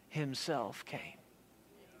 Love himself came.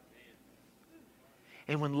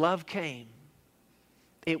 And when love came,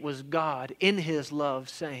 it was God in his love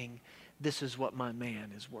saying, this is what my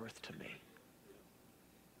man is worth to me.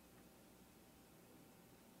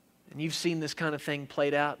 And you've seen this kind of thing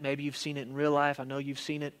played out. Maybe you've seen it in real life. I know you've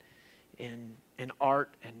seen it in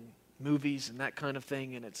art and movies and that kind of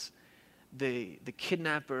thing. And it's the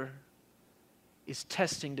kidnapper is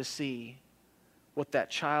testing to see what that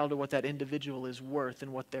child or what that individual is worth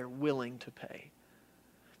and what they're willing to pay.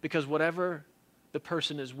 Because whatever the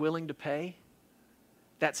person is willing to pay,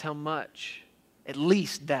 that's how much, at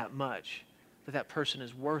least that much, that person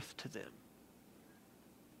is worth to them.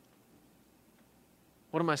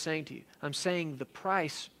 What am I saying to you? I'm saying the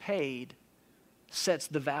price paid sets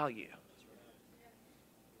the value.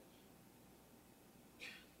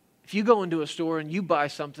 If you go into a store and you buy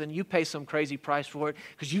something, you pay some crazy price for it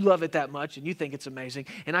because you love it that much and you think it's amazing,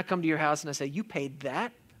 and I come to your house and I say, you paid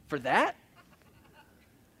that for that?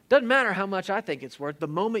 Doesn't matter how much I think it's worth. The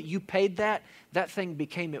moment you paid that, that thing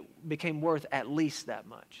became worth at least that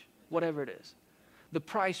much, whatever it is. The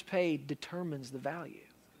price paid determines the value.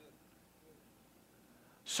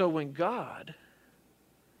 So when God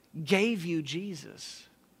gave you Jesus,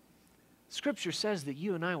 Scripture says that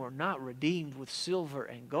you and I were not redeemed with silver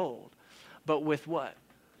and gold, but with what?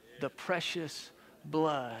 The precious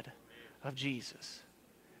blood of Jesus.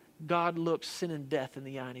 God looked sin and death in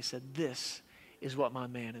the eye and he said, this is what my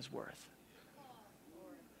man is worth.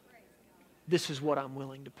 This is what I'm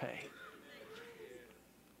willing to pay.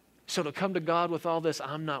 So to come to God with all this,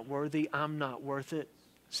 I'm not worthy, I'm not worth it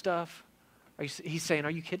stuff, he's saying,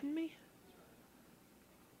 are you kidding me?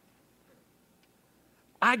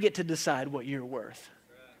 I get to decide what you're worth.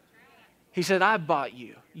 He said, I bought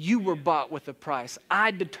you. You were bought with a price.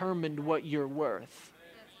 I determined what you're worth.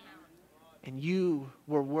 And you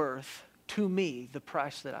were worth to me the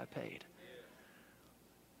price that I paid.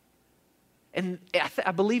 And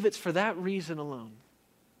I believe it's for that reason alone,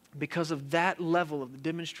 because of that level of the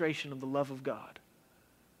demonstration of the love of God,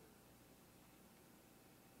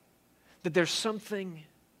 that there's something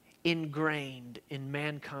ingrained in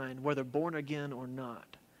mankind, whether born again or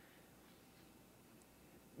not.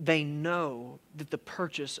 They know that the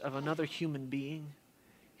purchase of another human being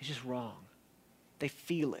is just wrong. They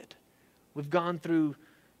feel it. We've gone through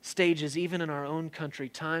stages, even in our own country,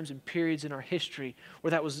 times and periods in our history where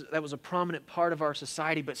that was a prominent part of our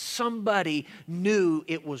society, but somebody knew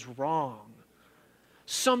it was wrong.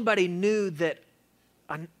 Somebody knew that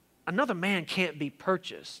another man can't be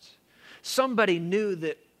purchased. Somebody knew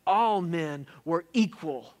that all men were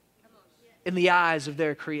equal in the eyes of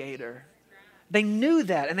their Creator. They knew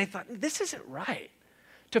that, and they thought, this isn't right.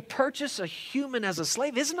 To purchase a human as a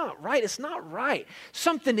slave is not right. It's not right.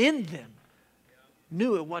 Something in them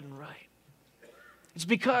knew it wasn't right. It's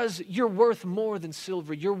because you're worth more than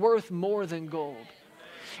silver. You're worth more than gold.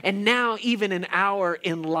 And now, even in our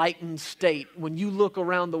enlightened state, when you look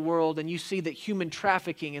around the world and you see that human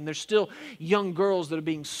trafficking, and there's still young girls that are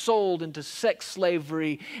being sold into sex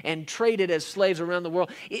slavery and traded as slaves around the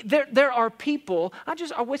world, there are people,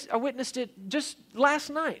 I witnessed it just last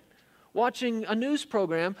night, watching a news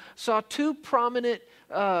program, saw two prominent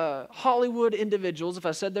Hollywood individuals, if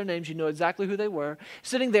I said their names, you know exactly who they were,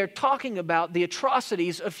 sitting there talking about the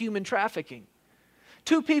atrocities of human trafficking.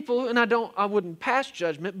 Two people, and I wouldn't pass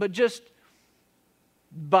judgment, but just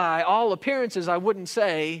by all appearances, I wouldn't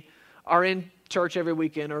say are in church every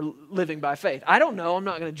weekend or living by faith. I don't know. I'm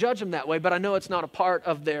not going to judge them that way, but I know it's not a part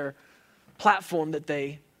of their platform that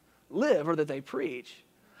they live or that they preach.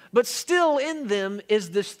 But still in them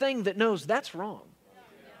is this thing that knows that's wrong.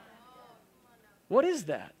 What is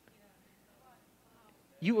that?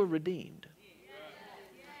 You were redeemed.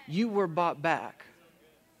 You were bought back.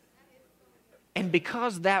 And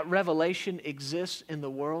because that revelation exists in the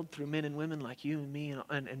world through men and women like you and me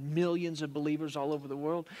and millions of believers all over the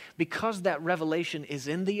world, because that revelation is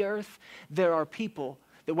in the earth, there are people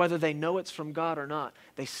that whether they know it's from God or not,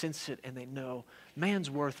 they sense it and they know man's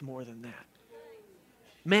worth more than that.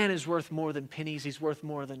 Man is worth more than pennies. He's worth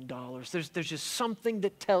more than dollars. There's just something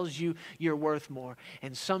that tells you you're worth more.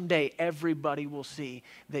 And someday everybody will see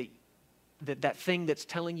that thing that's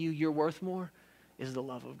telling you you're worth more is the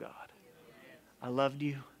love of God. I loved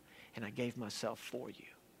you and I gave myself for you.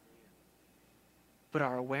 But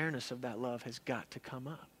our awareness of that love has got to come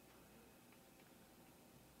up.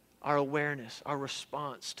 Our awareness, our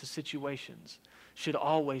response to situations should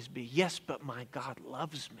always be, yes, but my God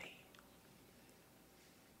loves me.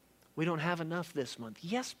 We don't have enough this month.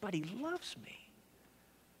 Yes, but He loves me.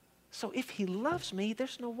 So if He loves me,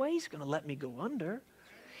 there's no way He's going to let me go under.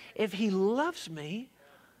 If He loves me,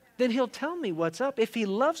 then He'll tell me what's up. If He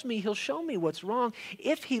loves me, He'll show me what's wrong.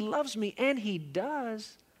 If He loves me, and He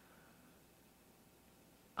does,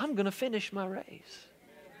 I'm going to finish my race.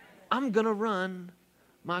 I'm going to run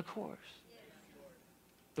my course.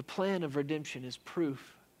 The plan of redemption is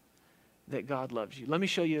proof that God loves you. Let me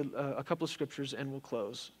show you a couple of scriptures and we'll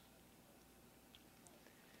close.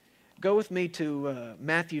 Go with me to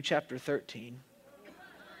Matthew chapter 13.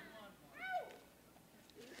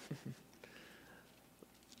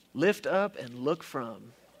 Lift up and look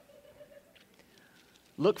from.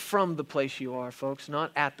 Look from the place you are, folks,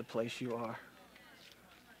 not at the place you are.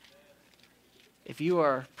 If you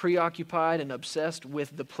are preoccupied and obsessed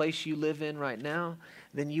with the place you live in right now,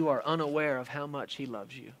 then you are unaware of how much He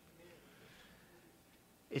loves you.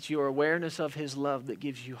 It's your awareness of His love that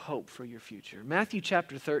gives you hope for your future. Matthew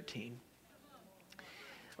chapter 13.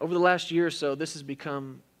 Over the last year or so, this has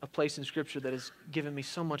become a place in Scripture that has given me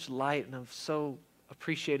so much light, and I've so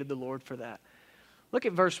appreciated the Lord for that. Look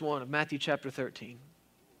at verse 1 of Matthew chapter 13.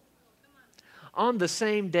 On the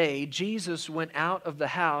same day, Jesus went out of the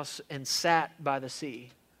house and sat by the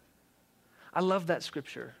sea. I love that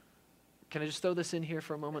Scripture. Can I just throw this in here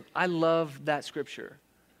for a moment? I love that Scripture.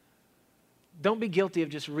 Don't be guilty of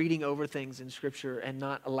just reading over things in Scripture and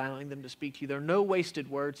not allowing them to speak to you. There are no wasted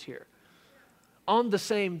words here. On the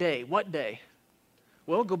same day. What day?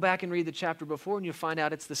 Well, go back and read the chapter before and you'll find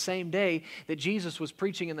out it's the same day that Jesus was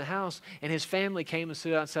preaching in the house and his family came and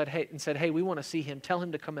stood outside and said, hey, we want to see him. Tell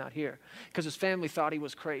him to come out here. Because his family thought he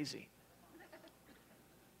was crazy.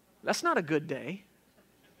 That's not a good day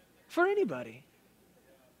for anybody.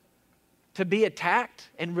 To be attacked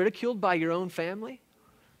and ridiculed by your own family.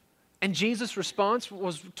 And Jesus' response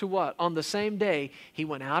was to what? On the same day, he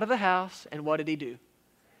went out of the house and what did he do?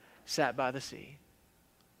 Sat by the sea.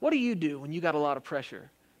 What do you do when you got a lot of pressure?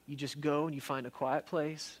 You just go and you find a quiet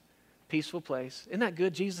place, peaceful place. Isn't that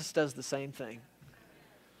good? Jesus does the same thing.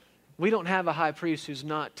 We don't have a high priest who's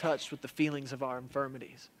not touched with the feelings of our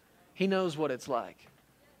infirmities. He knows what it's like.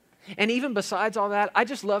 And even besides all that, I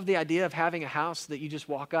just love the idea of having a house that you just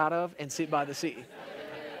walk out of and sit by the sea.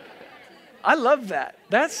 I love that.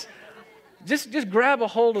 That's just grab a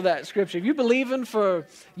hold of that Scripture. If you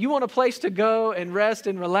you want a place to go and rest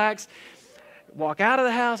and relax, walk out of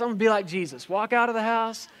the house. I'm going to be like Jesus. Walk out of the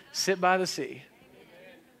house, sit by the sea.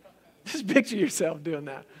 Just picture yourself doing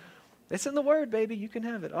that. It's in the Word, baby. You can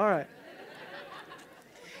have it. All right.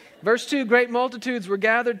 Verse 2, great multitudes were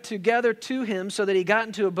gathered together to him so that he got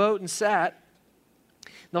into a boat and sat.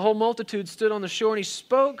 The whole multitude stood on the shore and he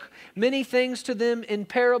spoke many things to them in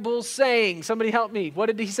parables saying, somebody help me. What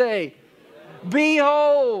did he say?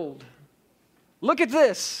 Behold, look at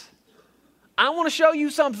this. I want to show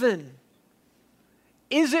you something.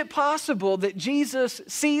 Is it possible that Jesus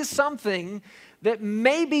sees something that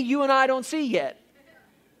maybe you and I don't see yet?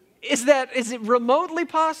 Is it remotely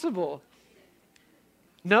possible?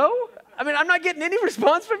 No? I mean, I'm not getting any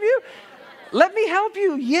response from you. Let me help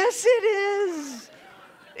you. Yes, it is.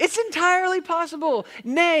 It's entirely possible.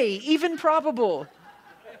 Nay, even probable.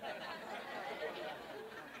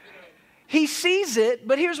 He sees it,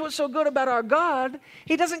 but here's what's so good about our God.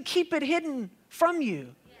 He doesn't keep it hidden from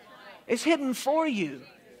you. It's hidden for you.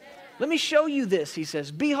 Let me show you this, he says.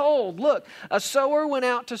 Behold, look, a sower went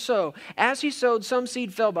out to sow. As he sowed, some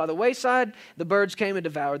seed fell by the wayside. The birds came and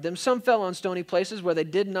devoured them. Some fell on stony places where they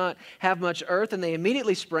did not have much earth, and they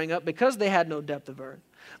immediately sprang up because they had no depth of earth.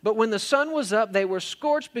 But when the sun was up, they were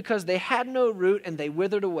scorched because they had no root, and they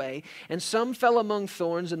withered away. And some fell among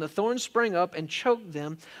thorns, and the thorns sprang up and choked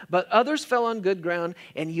them. But others fell on good ground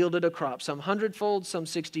and yielded a crop, some 100-fold, some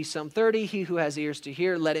 60, some 30. He who has ears to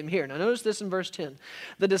hear, let him hear. Now notice this in verse 10.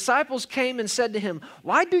 The disciples came and said to him,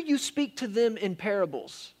 why do you speak to them in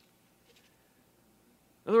parables?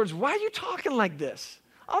 In other words, why are you talking like this?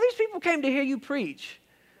 All these people came to hear you preach.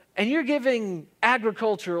 And you're giving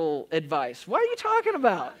agricultural advice. What are you talking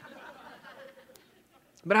about?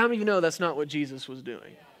 But how many of you know that's not what Jesus was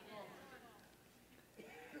doing?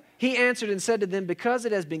 He answered and said to them, because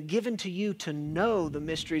it has been given to you to know the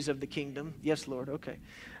mysteries of the kingdom. Yes, Lord, okay.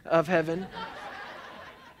 Of heaven.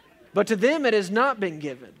 But to them it has not been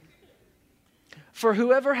given. For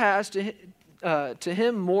whoever has, to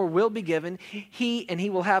him more will be given, and he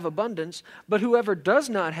will have abundance. But whoever does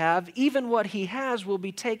not have, even what he has will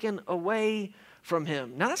be taken away from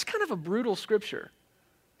him. Now that's kind of a brutal scripture.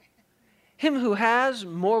 Him who has,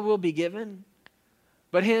 more will be given.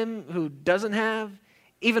 But him who doesn't have,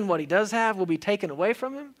 even what he does have will be taken away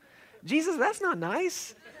from him. Jesus, that's not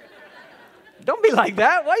nice. Don't be like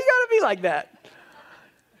that. Why you gotta be like that?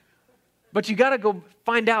 But you got to go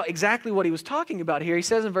find out exactly what he was talking about here. He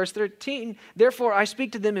says in verse 13, therefore I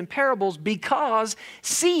speak to them in parables because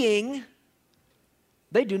seeing,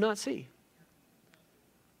 they do not see.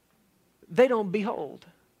 They don't behold.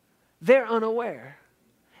 They're unaware.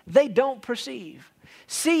 They don't perceive.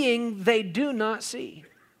 Seeing, they do not see.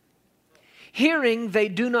 Hearing, they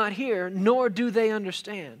do not hear, nor do they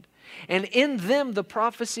understand. And in them the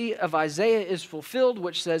prophecy of Isaiah is fulfilled,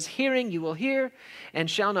 which says, hearing you will hear and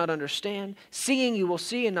shall not understand, seeing you will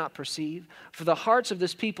see and not perceive. For the hearts of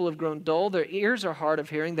this people have grown dull, their ears are hard of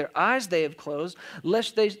hearing, their eyes they have closed,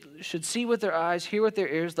 lest they should see with their eyes, hear with their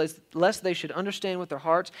ears, lest they should understand with their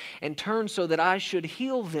hearts and turn so that I should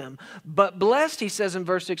heal them. But blessed, he says in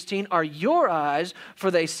verse 16, are your eyes, for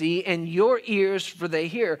they see, and your ears, for they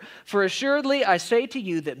hear. For assuredly I say to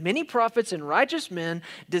you that many prophets and righteous men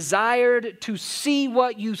desired to see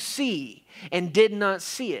what you see and did not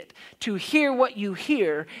see it, to hear what you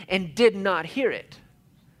hear and did not hear it.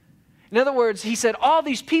 In other words, he said, all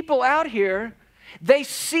these people out here, they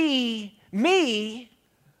see me,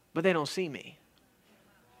 but they don't see me.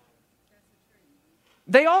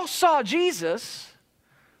 They all saw Jesus,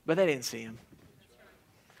 but they didn't see him.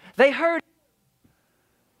 They heard him,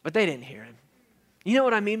 but they didn't hear him. You know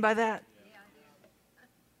what I mean by that?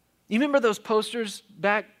 You remember those posters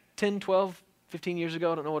back 10, 12, 15 years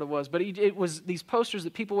ago? I don't know what it was, but it was these posters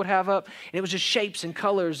that people would have up, and it was just shapes and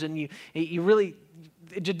colors, and you really,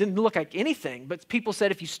 it just didn't look like anything, but people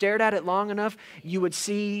said if you stared at it long enough, you would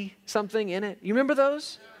see something in it. You remember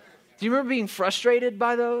those? Do you remember being frustrated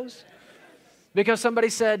by those? Because somebody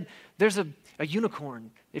said, there's a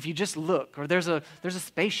unicorn if you just look, or there's a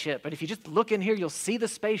spaceship, and if you just look in here, you'll see the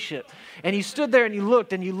spaceship. And you stood there and you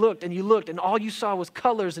looked and you looked and you looked, and all you saw was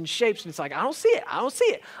colors and shapes, and it's like, I don't see it, I don't see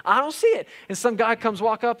it, I don't see it. And some guy comes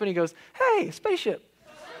walk up and he goes, hey, spaceship.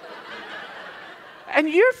 And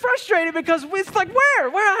you're frustrated because it's like, where?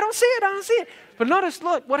 I don't see it, I don't see it. But notice,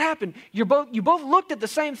 look, what happened? You both looked at the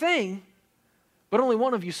same thing, but only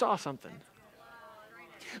one of you saw something.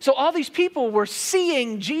 So all these people were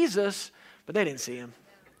seeing Jesus, but they didn't see him.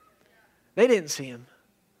 They didn't see him.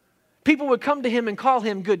 People would come to him and call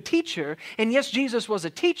him good teacher. And yes, Jesus was a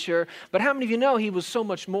teacher, but how many of you know he was so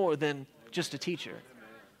much more than just a teacher?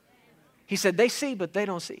 He said, they see, but they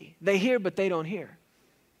don't see. They hear, but they don't hear.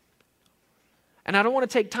 And I don't want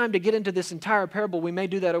to take time to get into this entire parable. We may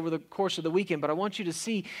do that over the course of the weekend, but I want you to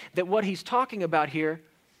see that what he's talking about here,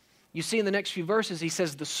 you see in the next few verses, he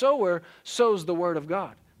says, the sower sows the word of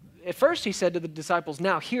God. At first he said to the disciples,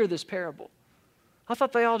 now hear this parable. I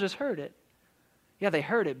thought they all just heard it. Yeah, they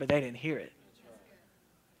heard it, but they didn't hear it.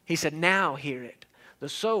 He said, now hear it. The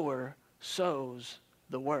sower sows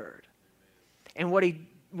the word. And what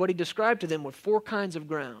he described to them were 4 kinds of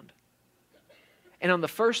ground. And on the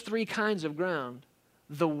first 3 kinds of ground,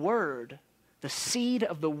 the word, the seed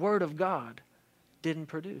of the word of God, didn't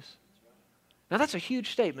produce. Now that's a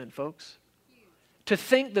huge statement, folks. To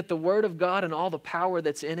think that the word of God and all the power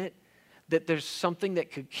that's in it, that there's something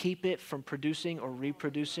that could keep it from producing or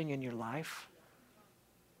reproducing in your life.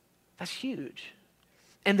 That's huge.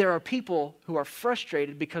 And there are people who are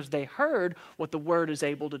frustrated because they heard what the word is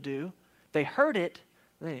able to do. They heard it,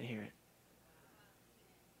 they didn't hear it.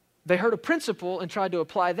 They heard a principle and tried to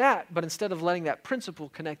apply that, but instead of letting that principle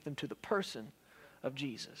connect them to the person of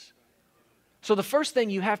Jesus. So the first thing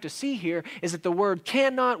you have to see here is that the word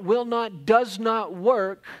cannot, will not, does not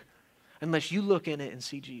work unless you look in it and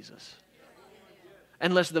see Jesus.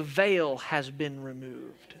 Unless the veil has been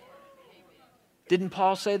removed. Didn't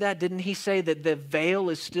Paul say that? Didn't he say that the veil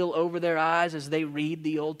is still over their eyes as they read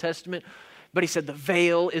the Old Testament? But he said the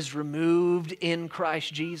veil is removed in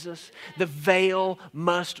Christ Jesus. The veil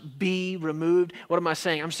must be removed. What am I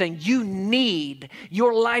saying? I'm saying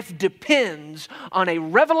your life depends on a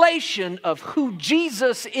revelation of who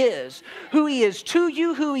Jesus is, who he is to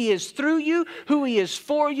you, who he is through you, who he is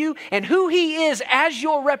for you, and who he is as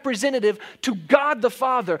your representative to God the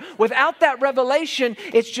Father. Without that revelation,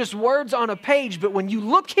 it's just words on a page. But when you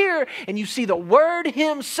look here and you see the Word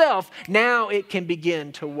himself, now it can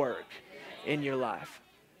begin to work in your life.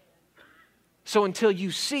 So until you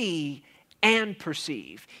see and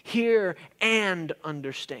perceive, hear and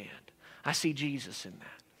understand, I see Jesus in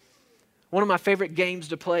that. One of my favorite games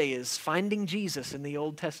to play is finding Jesus in the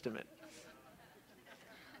Old Testament.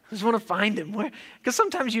 I just want to find him. Because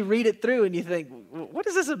sometimes you read it through and you think, what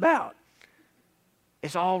is this about?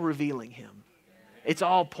 It's all revealing him. It's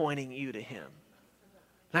all pointing you to him.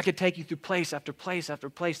 And I could take you through place after place after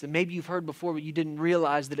place that maybe you've heard before, but you didn't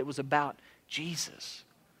realize that it was about Jesus.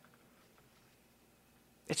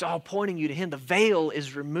 It's all pointing you to him. The veil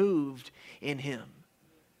is removed in him.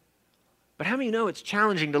 But how many of you know it's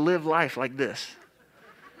challenging to live life like this?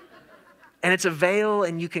 And it's a veil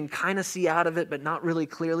and you can kind of see out of it, but not really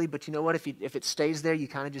clearly. But you know what? If it stays there, you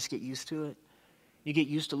kind of just get used to it. You get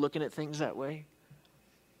used to looking at things that way.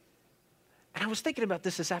 And I was thinking about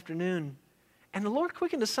this afternoon. And the Lord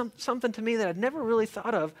quickened something to me that I'd never really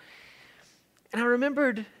thought of. And I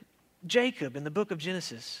remembered Jacob in the book of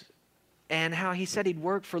Genesis and how he said he'd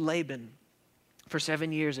work for Laban for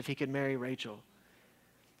 7 years if he could marry Rachel.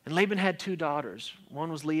 And Laban had 2 daughters. One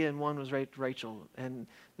was Leah and one was Rachel. And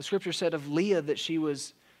the scripture said of Leah that she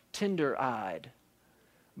was tender-eyed,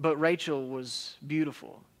 but Rachel was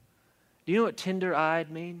beautiful. Do you know what tender-eyed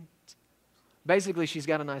means? Basically, she's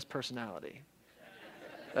got a nice personality.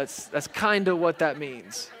 That's kind of what that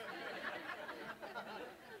means.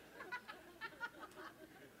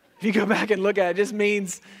 If you go back and look at it, it just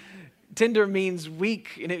means, tender means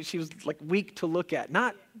weak, and she was like weak to look at.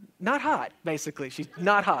 Not hot, basically. She's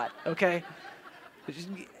not hot, okay?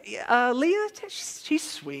 Leah, she's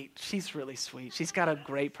sweet. She's really sweet. She's got a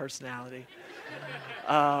great personality.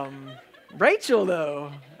 Rachel,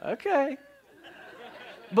 though, okay.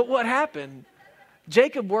 But what happened?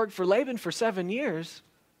 Jacob worked for Laban for 7 years.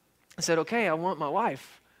 I said, okay, I want my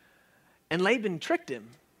wife. And Laban tricked him.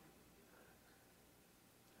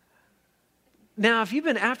 Now, if you've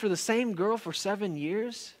been after the same girl for 7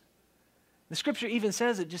 years, the scripture even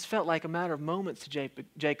says it just felt like a matter of moments to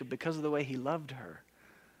Jacob because of the way he loved her.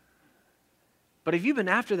 But if you've been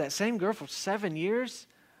after that same girl for 7 years,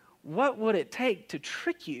 what would it take to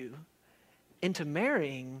trick you into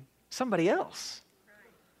marrying somebody else?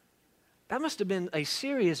 That must have been a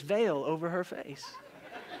serious veil over her face.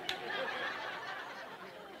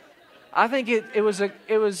 I think it was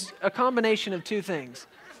a combination of 2 things.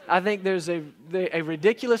 I think there's a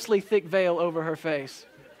ridiculously thick veil over her face.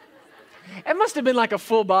 It must have been like a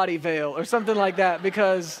full body veil or something like that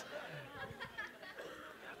because.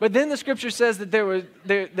 But then the scripture says that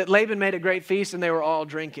that Laban made a great feast and they were all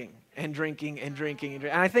drinking and drinking and drinking and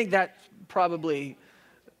drinking. And I think that's probably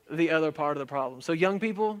the other part of the problem. So young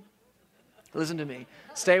people, listen to me.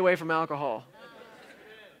 Stay away from alcohol.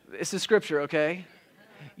 It's the scripture, okay?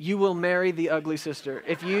 You will marry the ugly sister.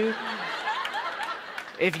 If you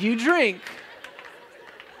drink,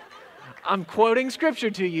 I'm quoting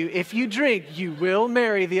scripture to you. If you drink, you will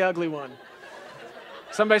marry the ugly one.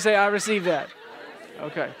 Somebody say, I receive that.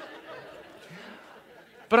 Okay.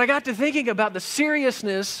 But I got to thinking about the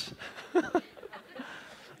seriousness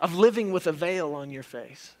of living with a veil on your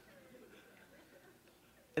face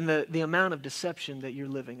and the amount of deception that you're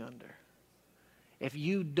living under. If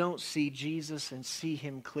you don't see Jesus and see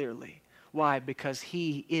him clearly. Why? Because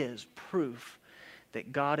he is proof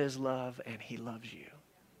that God is love and he loves you.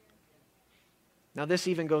 Now this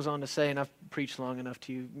even goes on to say, and I've preached long enough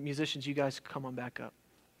to you, musicians, you guys come on back up.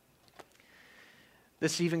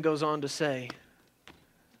 This even goes on to say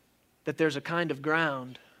that there's a kind of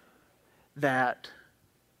ground that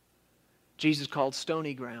Jesus called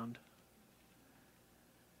stony ground.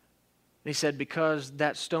 And he said because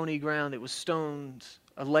that stony ground, it was stones,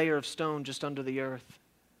 a layer of stone just under the earth.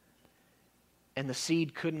 And the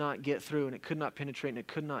seed could not get through and it could not penetrate and it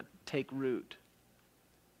could not take root.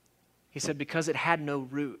 He said because it had no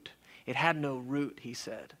root. It had no root, he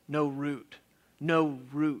said. No root. No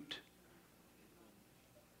root.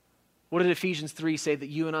 What did Ephesians 3 say? That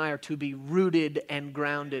you and I are to be rooted and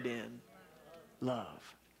grounded in?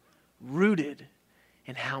 Love. Rooted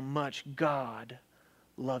in how much God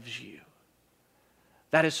loves you.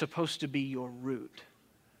 That is supposed to be your root.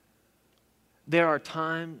 There are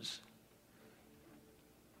times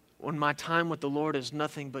when my time with the Lord is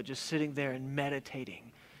nothing but just sitting there and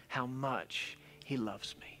meditating how much He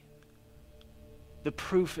loves me. The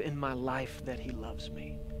proof in my life that He loves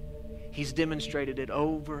me. He's demonstrated it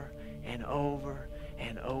over and over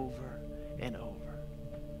and over and over.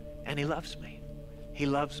 And He loves me. He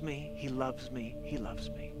loves me. He loves me. He loves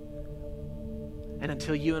me. And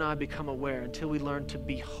until you and I become aware, until we learn to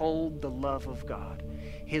behold the love of God,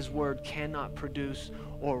 His Word cannot produce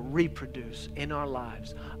or reproduce in our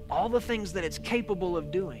lives all the things that it's capable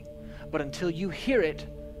of doing. But until you hear it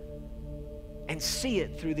and see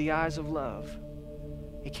it through the eyes of love,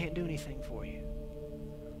 it can't do anything for you.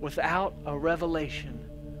 Without a revelation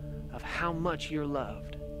of how much you're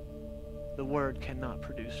loved, the Word cannot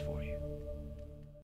produce for you.